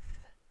in-breath.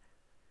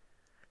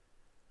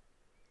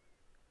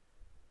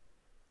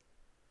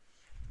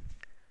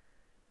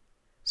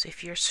 So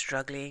if you're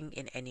struggling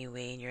in any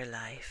way in your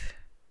life,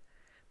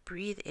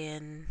 breathe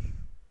in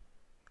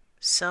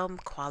some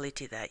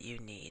quality that you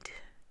need.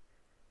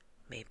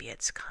 Maybe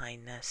it's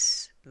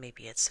kindness,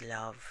 maybe it's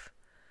love,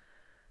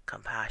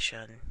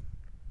 compassion.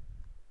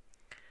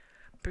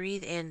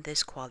 Breathe in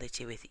this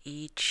quality with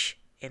each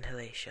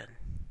inhalation.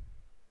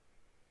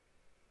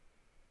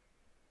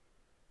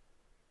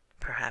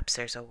 Perhaps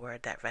there's a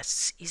word that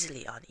rests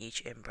easily on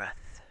each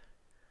in-breath,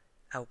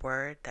 a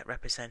word that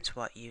represents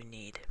what you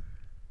need.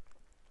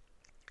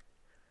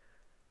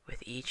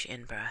 With each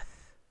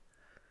in-breath,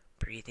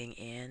 breathing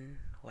in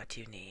what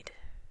you need.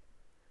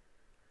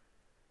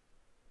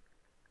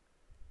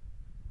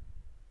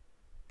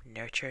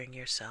 Nurturing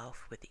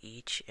yourself with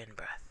each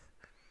in-breath.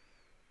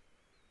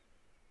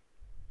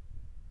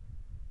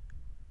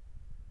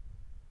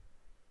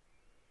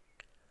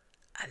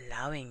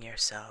 Allowing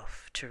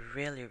yourself to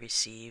really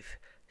receive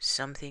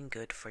something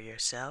good for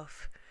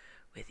yourself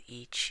with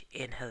each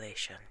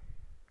inhalation.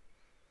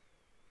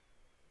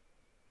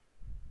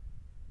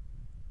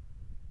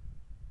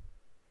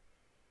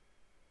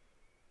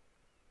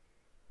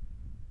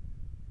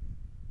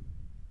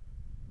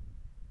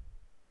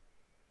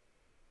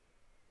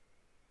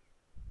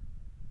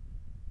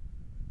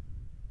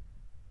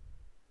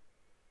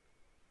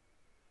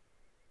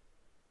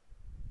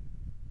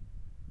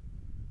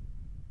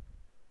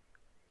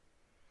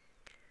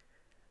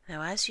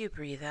 Now, as you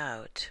breathe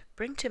out,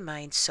 bring to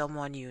mind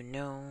someone you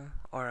know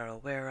or are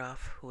aware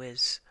of who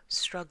is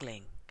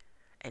struggling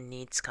and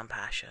needs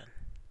compassion.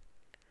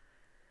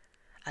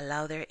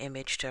 Allow their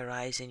image to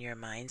arise in your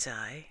mind's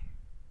eye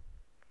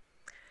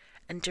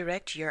and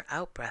direct your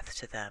out-breath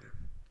to them,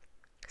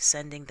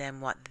 sending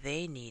them what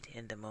they need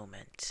in the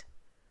moment,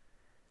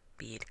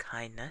 be it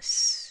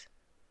kindness,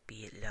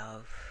 be it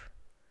love,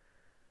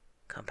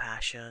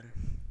 compassion,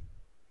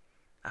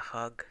 a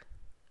hug.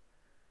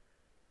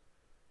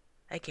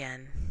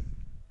 Again,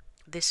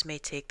 this may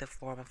take the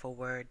form of a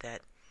word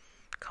that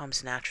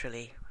comes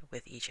naturally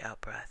with each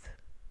out-breath.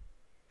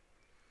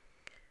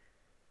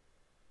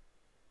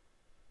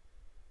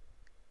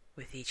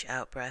 With each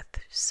out-breath,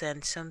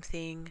 send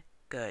something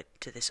good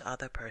to this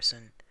other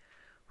person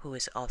who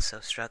is also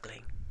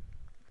struggling.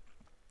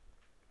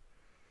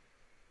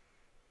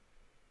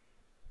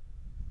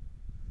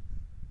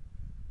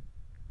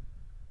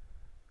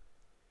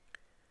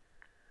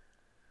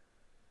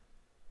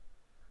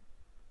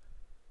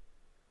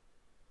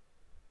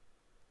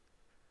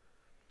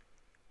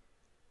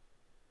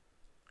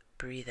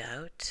 Breathe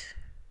out,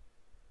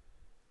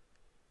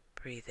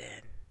 breathe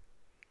in.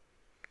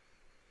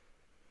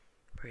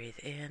 Breathe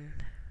in,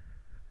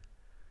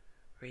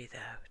 breathe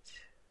out.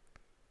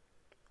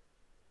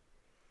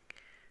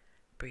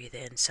 Breathe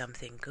in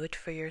something good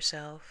for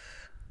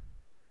yourself.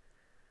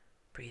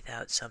 Breathe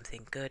out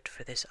something good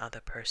for this other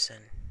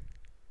person.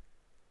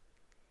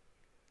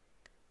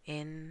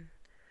 In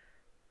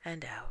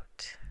and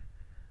out.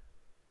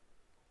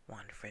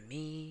 One for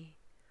me,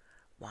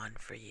 one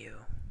for you.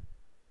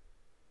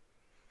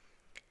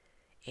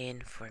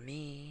 In for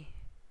me,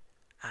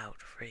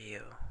 out for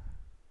you.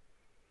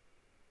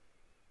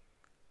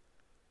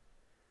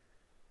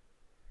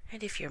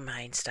 And if your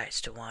mind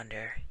starts to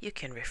wander, you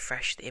can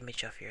refresh the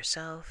image of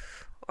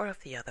yourself or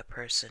of the other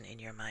person in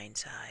your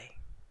mind's eye.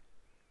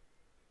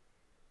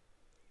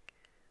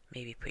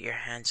 Maybe put your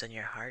hands on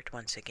your heart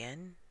once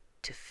again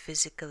to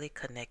physically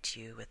connect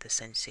you with the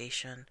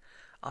sensation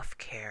of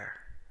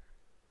care.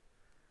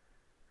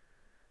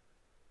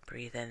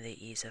 Breathe in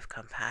the ease of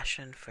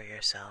compassion for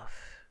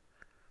yourself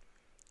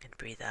and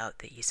breathe out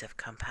the ease of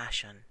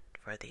compassion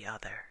for the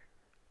other.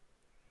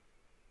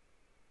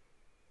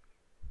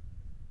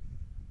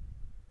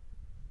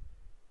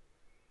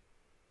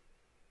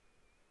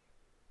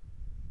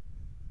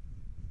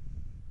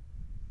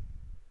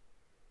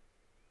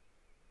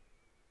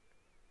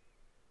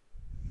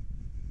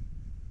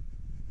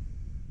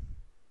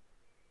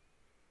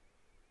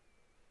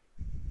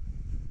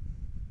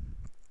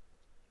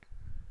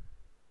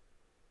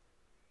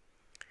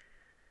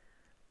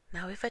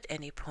 Now, if at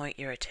any point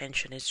your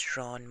attention is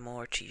drawn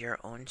more to your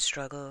own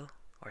struggle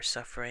or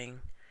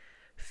suffering,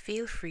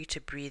 feel free to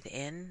breathe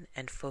in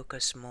and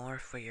focus more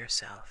for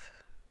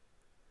yourself.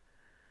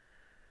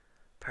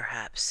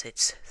 Perhaps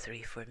it's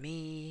 3 for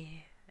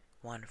me,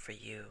 1 for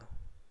you.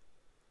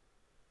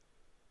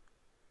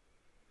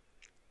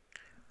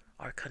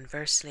 Or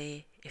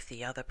conversely, if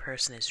the other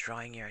person is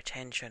drawing your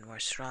attention more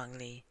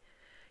strongly,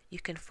 you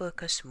can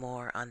focus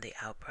more on the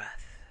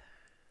out-breath,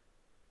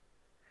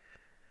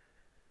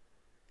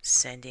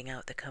 sending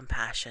out the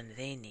compassion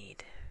they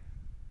need.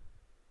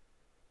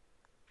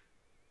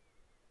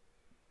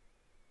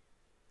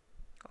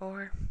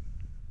 Or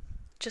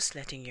just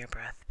letting your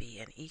breath be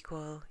an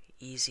equal,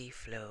 easy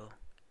flow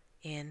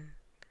in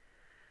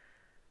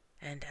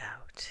and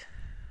out.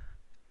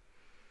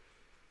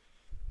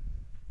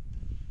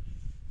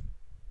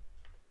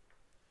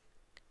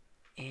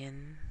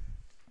 In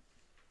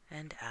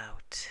and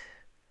out,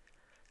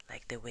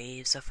 like the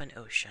waves of an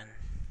ocean,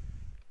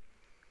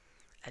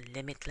 a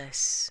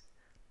limitless,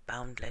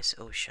 boundless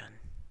ocean.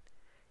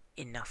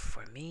 Enough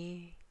for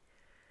me,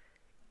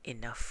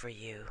 enough for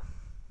you,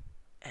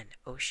 an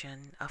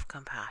ocean of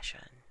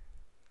compassion.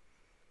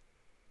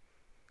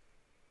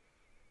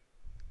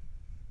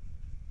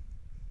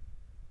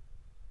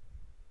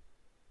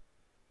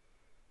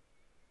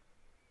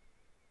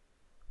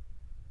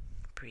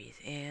 Breathe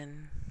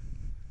in,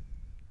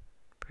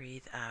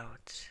 breathe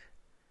out,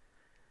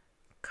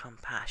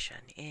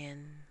 compassion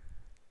in,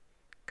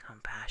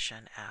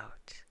 compassion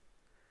out.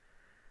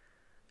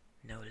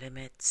 No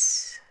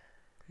limits,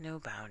 no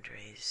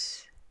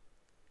boundaries.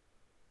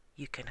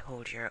 You can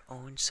hold your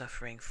own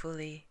suffering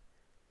fully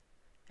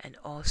and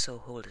also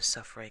hold the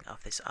suffering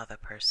of this other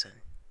person.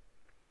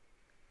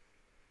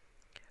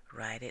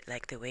 Ride it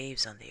like the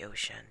waves on the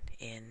ocean,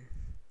 in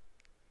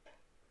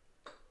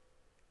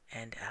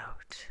and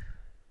out.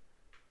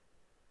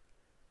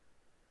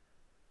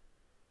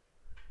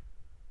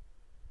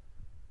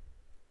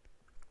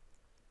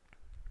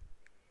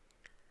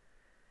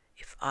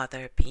 If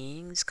other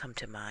beings come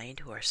to mind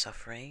who are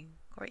suffering,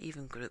 or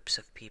even groups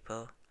of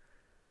people,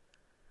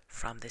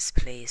 from this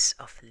place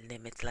of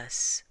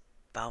limitless,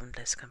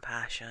 boundless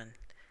compassion,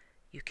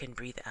 you can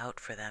breathe out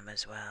for them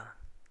as well,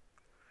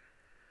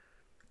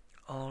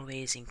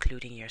 always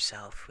including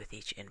yourself with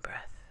each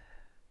in-breath.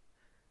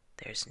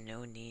 There's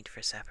no need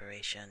for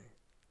separation.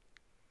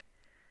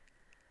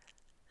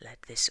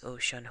 Let this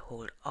ocean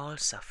hold all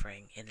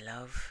suffering in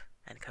love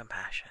and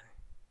compassion.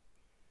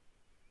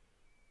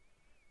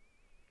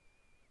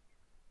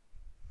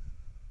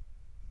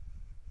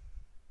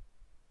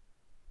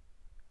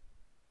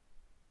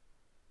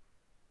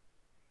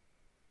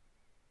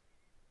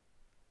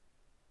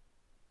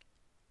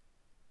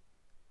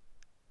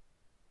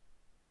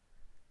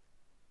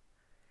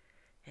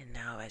 And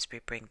now, as we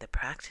bring the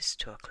practice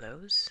to a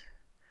close,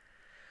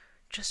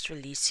 just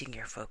releasing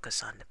your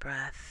focus on the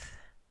breath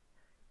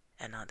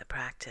and on the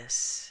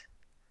practice,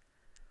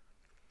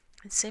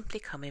 and simply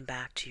coming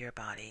back to your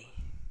body,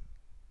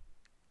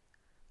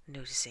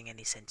 noticing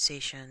any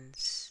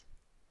sensations,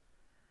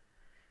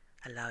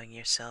 allowing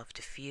yourself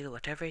to feel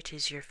whatever it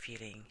is you're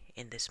feeling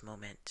in this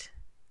moment,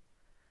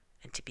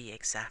 and to be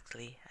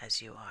exactly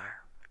as you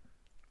are.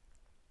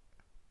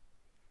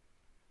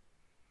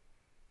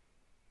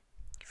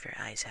 If your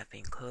eyes have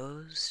been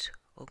closed,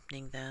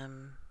 opening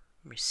them,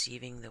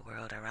 receiving the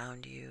world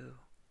around you.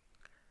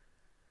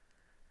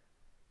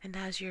 And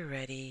as you're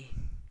ready,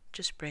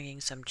 just bringing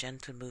some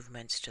gentle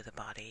movements to the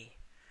body.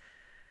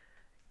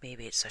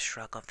 Maybe it's a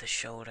shrug of the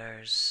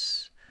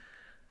shoulders.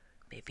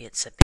 Maybe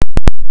it's a bit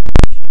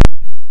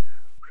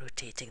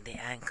rotating the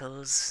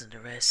ankles and the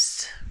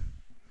wrists.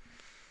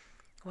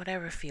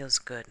 Whatever feels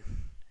good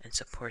and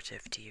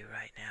supportive to you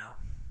right now.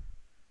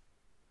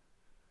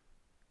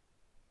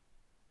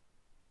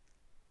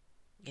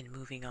 In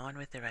moving on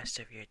with the rest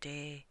of your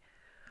day,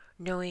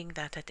 knowing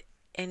that at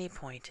any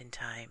point in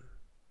time,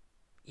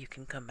 you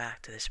can come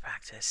back to this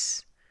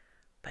practice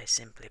by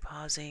simply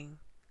pausing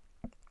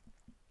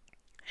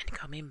and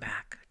coming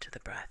back to the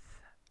breath.